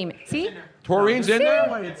bull semen. See? Taurine's in See?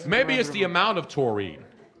 there? Maybe it's the amount of taurine.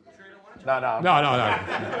 No. No.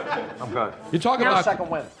 I'm good. You talk Now, about second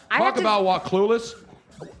win. Talk about what Clueless.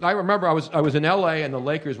 I remember I was in L.A. and the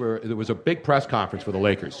Lakers there was a big press conference for the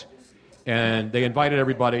Lakers, and they invited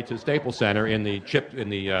everybody to Staples Center in the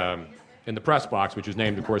press box, which was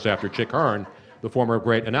named, of course, after Chick Hearn, the former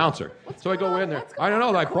great announcer. So I go in there. I don't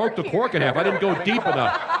know. I broke the cork in half. I didn't go deep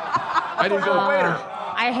enough. I didn't go.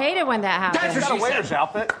 I hate it when that happens. That's a waiter's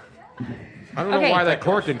outfit. I don't know why that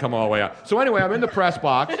cork didn't come all the way out. So anyway, I'm in the press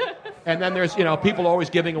box, And then there's, people always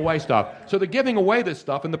giving away stuff. So they're giving away this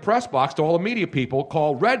stuff in the press box to all the media people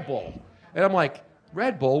called Red Bull. And I'm like,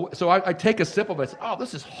 Red Bull? So I take a sip of it. I said, oh,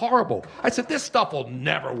 this is horrible. I said, this stuff will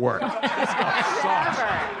never work. This stuff sucks.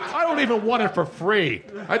 I don't even want it for free.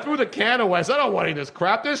 I threw the can away. I said, I don't want any of this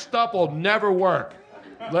crap. This stuff will never work.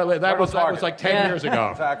 That was like 10 years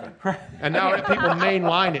ago. Exactly. And now people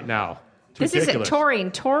mainline it now. This is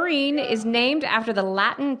taurine. Taurine is named after the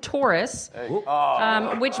Latin Taurus,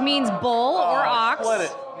 which means bull or ox. Split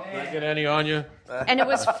it. Did I get any on you? And it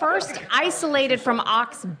was first isolated from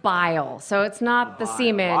ox bile. So it's not the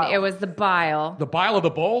semen, it was the bile. The bile of the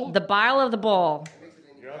bull? The bile of the bull.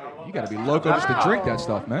 You got to be loco just to drink that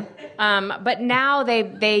stuff, man. But now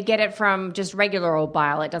they get it from just regular old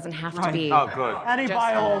bile. It doesn't have to be. Oh, good. Any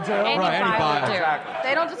bile will do. Any bile will do. Exactly.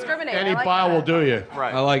 They don't discriminate. Any like bile that. will do you.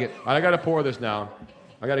 Right. I like it. I got to pour this now.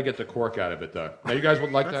 I got to get the cork out of it, though. Now, you guys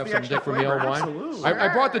would like to have some Dick Vermeil wine? Absolutely.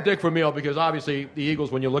 I brought the Dick Vermeil because, obviously, the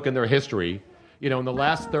Eagles, when you look in their history, in the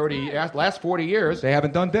last 40 years... They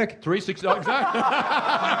haven't done Dick. 3-6... Oh, exactly.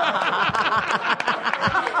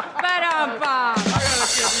 Ba-dum-bum. I got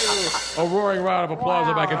to give you a roaring round of applause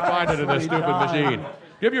if I can find it in this stupid machine.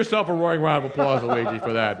 Give yourself a roaring round of applause, Luigi,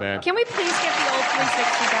 for that, man. Can we please get the old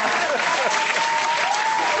 360 back?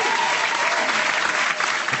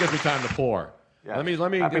 It gives me time to pour. Yes. Let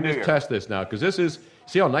me Happy New Year. test this now, because this is,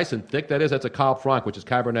 see how nice and thick that is? That's a Cab Franc, which is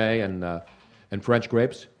Cabernet and French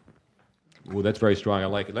grapes. Ooh, that's very strong. I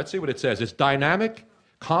like it. Let's see what it says. It's dynamic,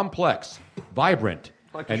 complex, vibrant,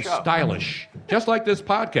 and stylish, just like this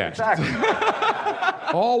podcast. Exactly.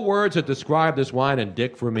 All words that describe this wine and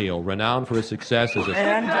Dick Vermeil, renowned for his success as a...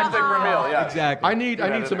 And Dick Vermeil, yeah. Exactly. I need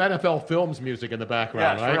some NFL Films music in the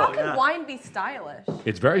background, Yeah, right? How can wine be stylish?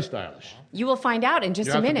 It's very stylish. You will find out in just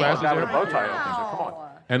You a have the minute. glasses Having there? a bow tie on. Come on.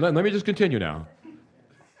 And let me just continue now.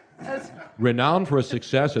 Renowned for his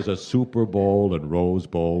success as a Super Bowl and Rose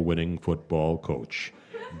Bowl winning football coach,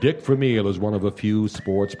 Dick Vermeil is one of a few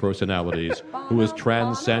sports personalities who has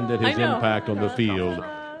transcended his impact on the field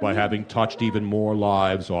by having touched even more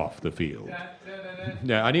lives off the field.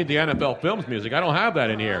 Yeah, I need the NFL Films music. I don't have that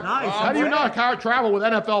in here. Nice. How do you not travel with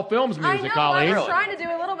NFL Films music, I Colleen? was trying to do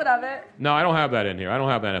a little bit of it. No, I don't have that in here. I don't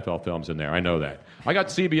have NFL Films in there. I know that. I got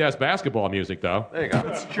CBS basketball music, though. There you go. I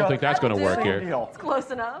don't think that's going to work here. It's close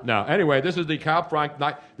enough. No, anyway, this is the Cab Franc.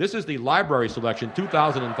 This is the library selection,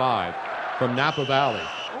 2005, from Napa Valley.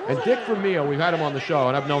 And Dick Vermeil, we've had him on the show,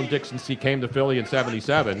 and I've known Dick since he came to Philly in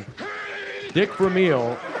 '77. Dick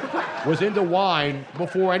Vermeil was into wine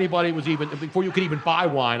before you could even buy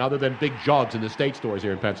wine other than big jugs in the state stores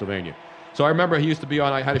here in Pennsylvania. So I remember he used to be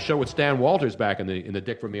on. I had a show with Stan Walters back in the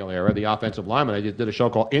Dick Vermeil era, the offensive lineman. I did a show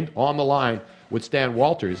called On the Line with Stan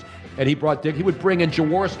Walters, and he would bring in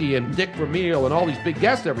Jaworski and Dick Vermeil and all these big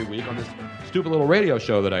guests every week on this stupid little radio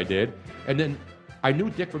show that I did. And then I knew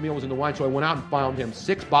Dick Vermeil was into wine, so I went out and found him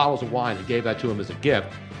 6 bottles of wine and gave that to him as a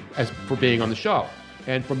gift, for being on the show.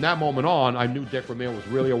 And from that moment on, I knew Dick Vermeil was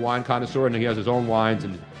really a wine connoisseur, and he has his own wines,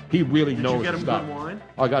 and he really knows his stuff. Did you get him good wine?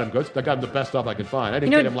 Oh, I got him good. I got him the best stuff I could find. I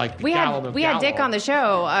didn't get him like we had Dick on the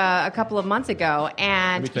show a couple of months ago,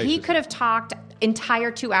 and he could have talked entire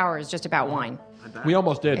 2 hours just about wine. We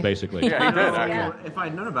almost did, basically. Yeah, he did, actually. If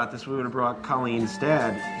I'd known about this, we would have brought Colleen's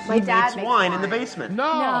dad. My dad makes wine in the basement. No.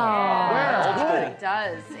 Where? He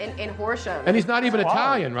does in Horsham. And he's not even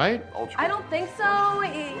Italian, right? I don't think so.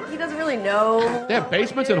 He doesn't really know. They have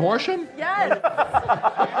basements in Horsham? Yes.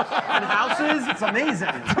 And houses, it's amazing.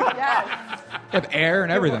 Yes. They have air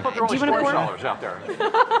and everything. Put their own sports dollars out there.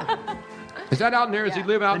 Is that out near? Does he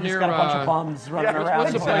live out They near? just got a bunch of bums running around.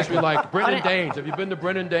 What's the place we like? Brendan Danes. Have you been to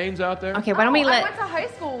Brendan Danes out there? Okay, why don't we I went to high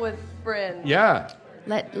school with Bryn. Yeah.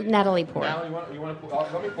 let Natalie pour? Natalie, you want to pour?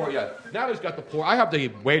 Let me pour. Yeah. Natalie's got the pour. I have the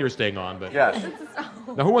waiter's thing on, but yes.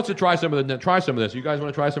 Now, who wants to try some of this? You guys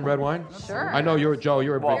want to try some red wine? Sure. I know you're Joe.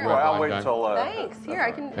 You're a big red I'll wine wait guy. until. Thanks. Here,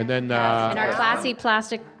 I can. And then in our classy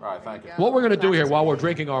plastic. All right, thank you. What we're going to do here while we're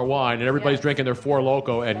drinking our wine and everybody's drinking their Four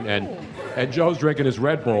Loko and Joe's drinking his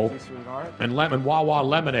Red Bull and lemon Wawa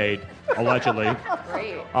lemonade, allegedly.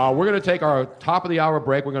 Great. We're going to take our top of the hour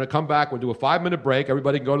break. We're going to come back. We'll do a 5-minute break.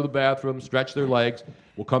 Everybody can go to the bathroom, stretch their legs.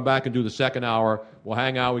 We'll come back and do the second hour. We'll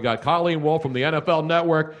hang out. We got Colleen Wolfe from the NFL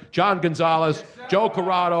Network, John Gonzalez, Joe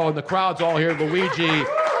Corrado, and the crowd's all here, Luigi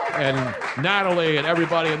and Natalie and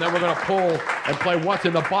everybody. And then we're going to pull and play What's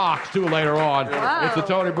in the Box, too, later on. Wow. It's the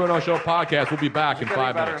Tony Bruno Show podcast. We'll be back in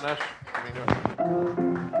 5 minutes.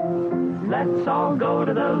 Let's all go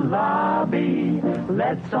to the lobby.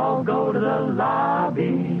 Let's all go to the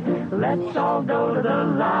lobby. Let's all go to the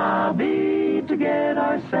lobby to get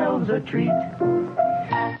ourselves a treat.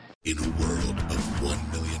 In a world of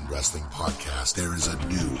 1 Million Wrestling Podcast, there is a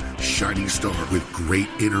new shining star with great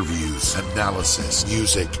interviews, analysis,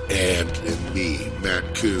 music, and me, Matt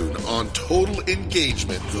Coon, on total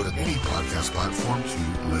engagement. Go to any podcast platform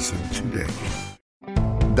to listen today.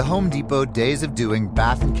 The Home Depot Days of Doing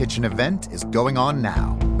Bath and Kitchen event is going on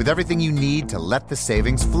now, with everything you need to let the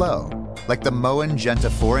savings flow. Like the Moen Genta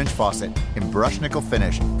 4-inch faucet in brush nickel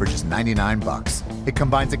finish for just $99. It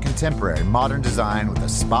combines a contemporary modern design with a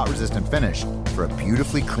spot-resistant finish for a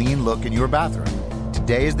beautifully clean look in your bathroom.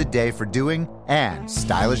 Today is the day for doing and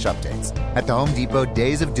stylish updates at the Home Depot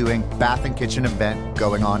Days of Doing Bath and Kitchen event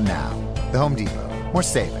going on now. The Home Depot. More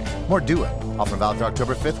saving, more doing. Offer valid through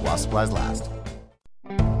October 5th while supplies last.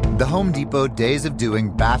 The Home Depot Days of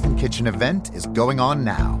Doing Bath and Kitchen event is going on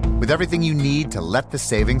now, with everything you need to let the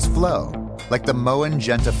savings flow. Like the Moen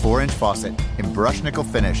Genta 4-inch faucet in brush nickel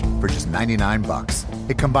finish for just $99.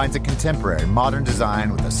 It combines a contemporary modern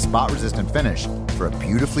design with a spot-resistant finish for a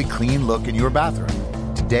beautifully clean look in your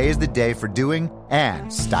bathroom. Today is the day for doing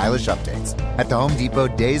and stylish updates at the Home Depot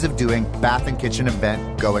Days of Doing Bath and Kitchen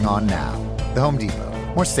event going on now. The Home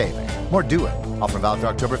Depot. More saving, more doing. Offer valid through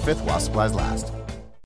October 5th while supplies last.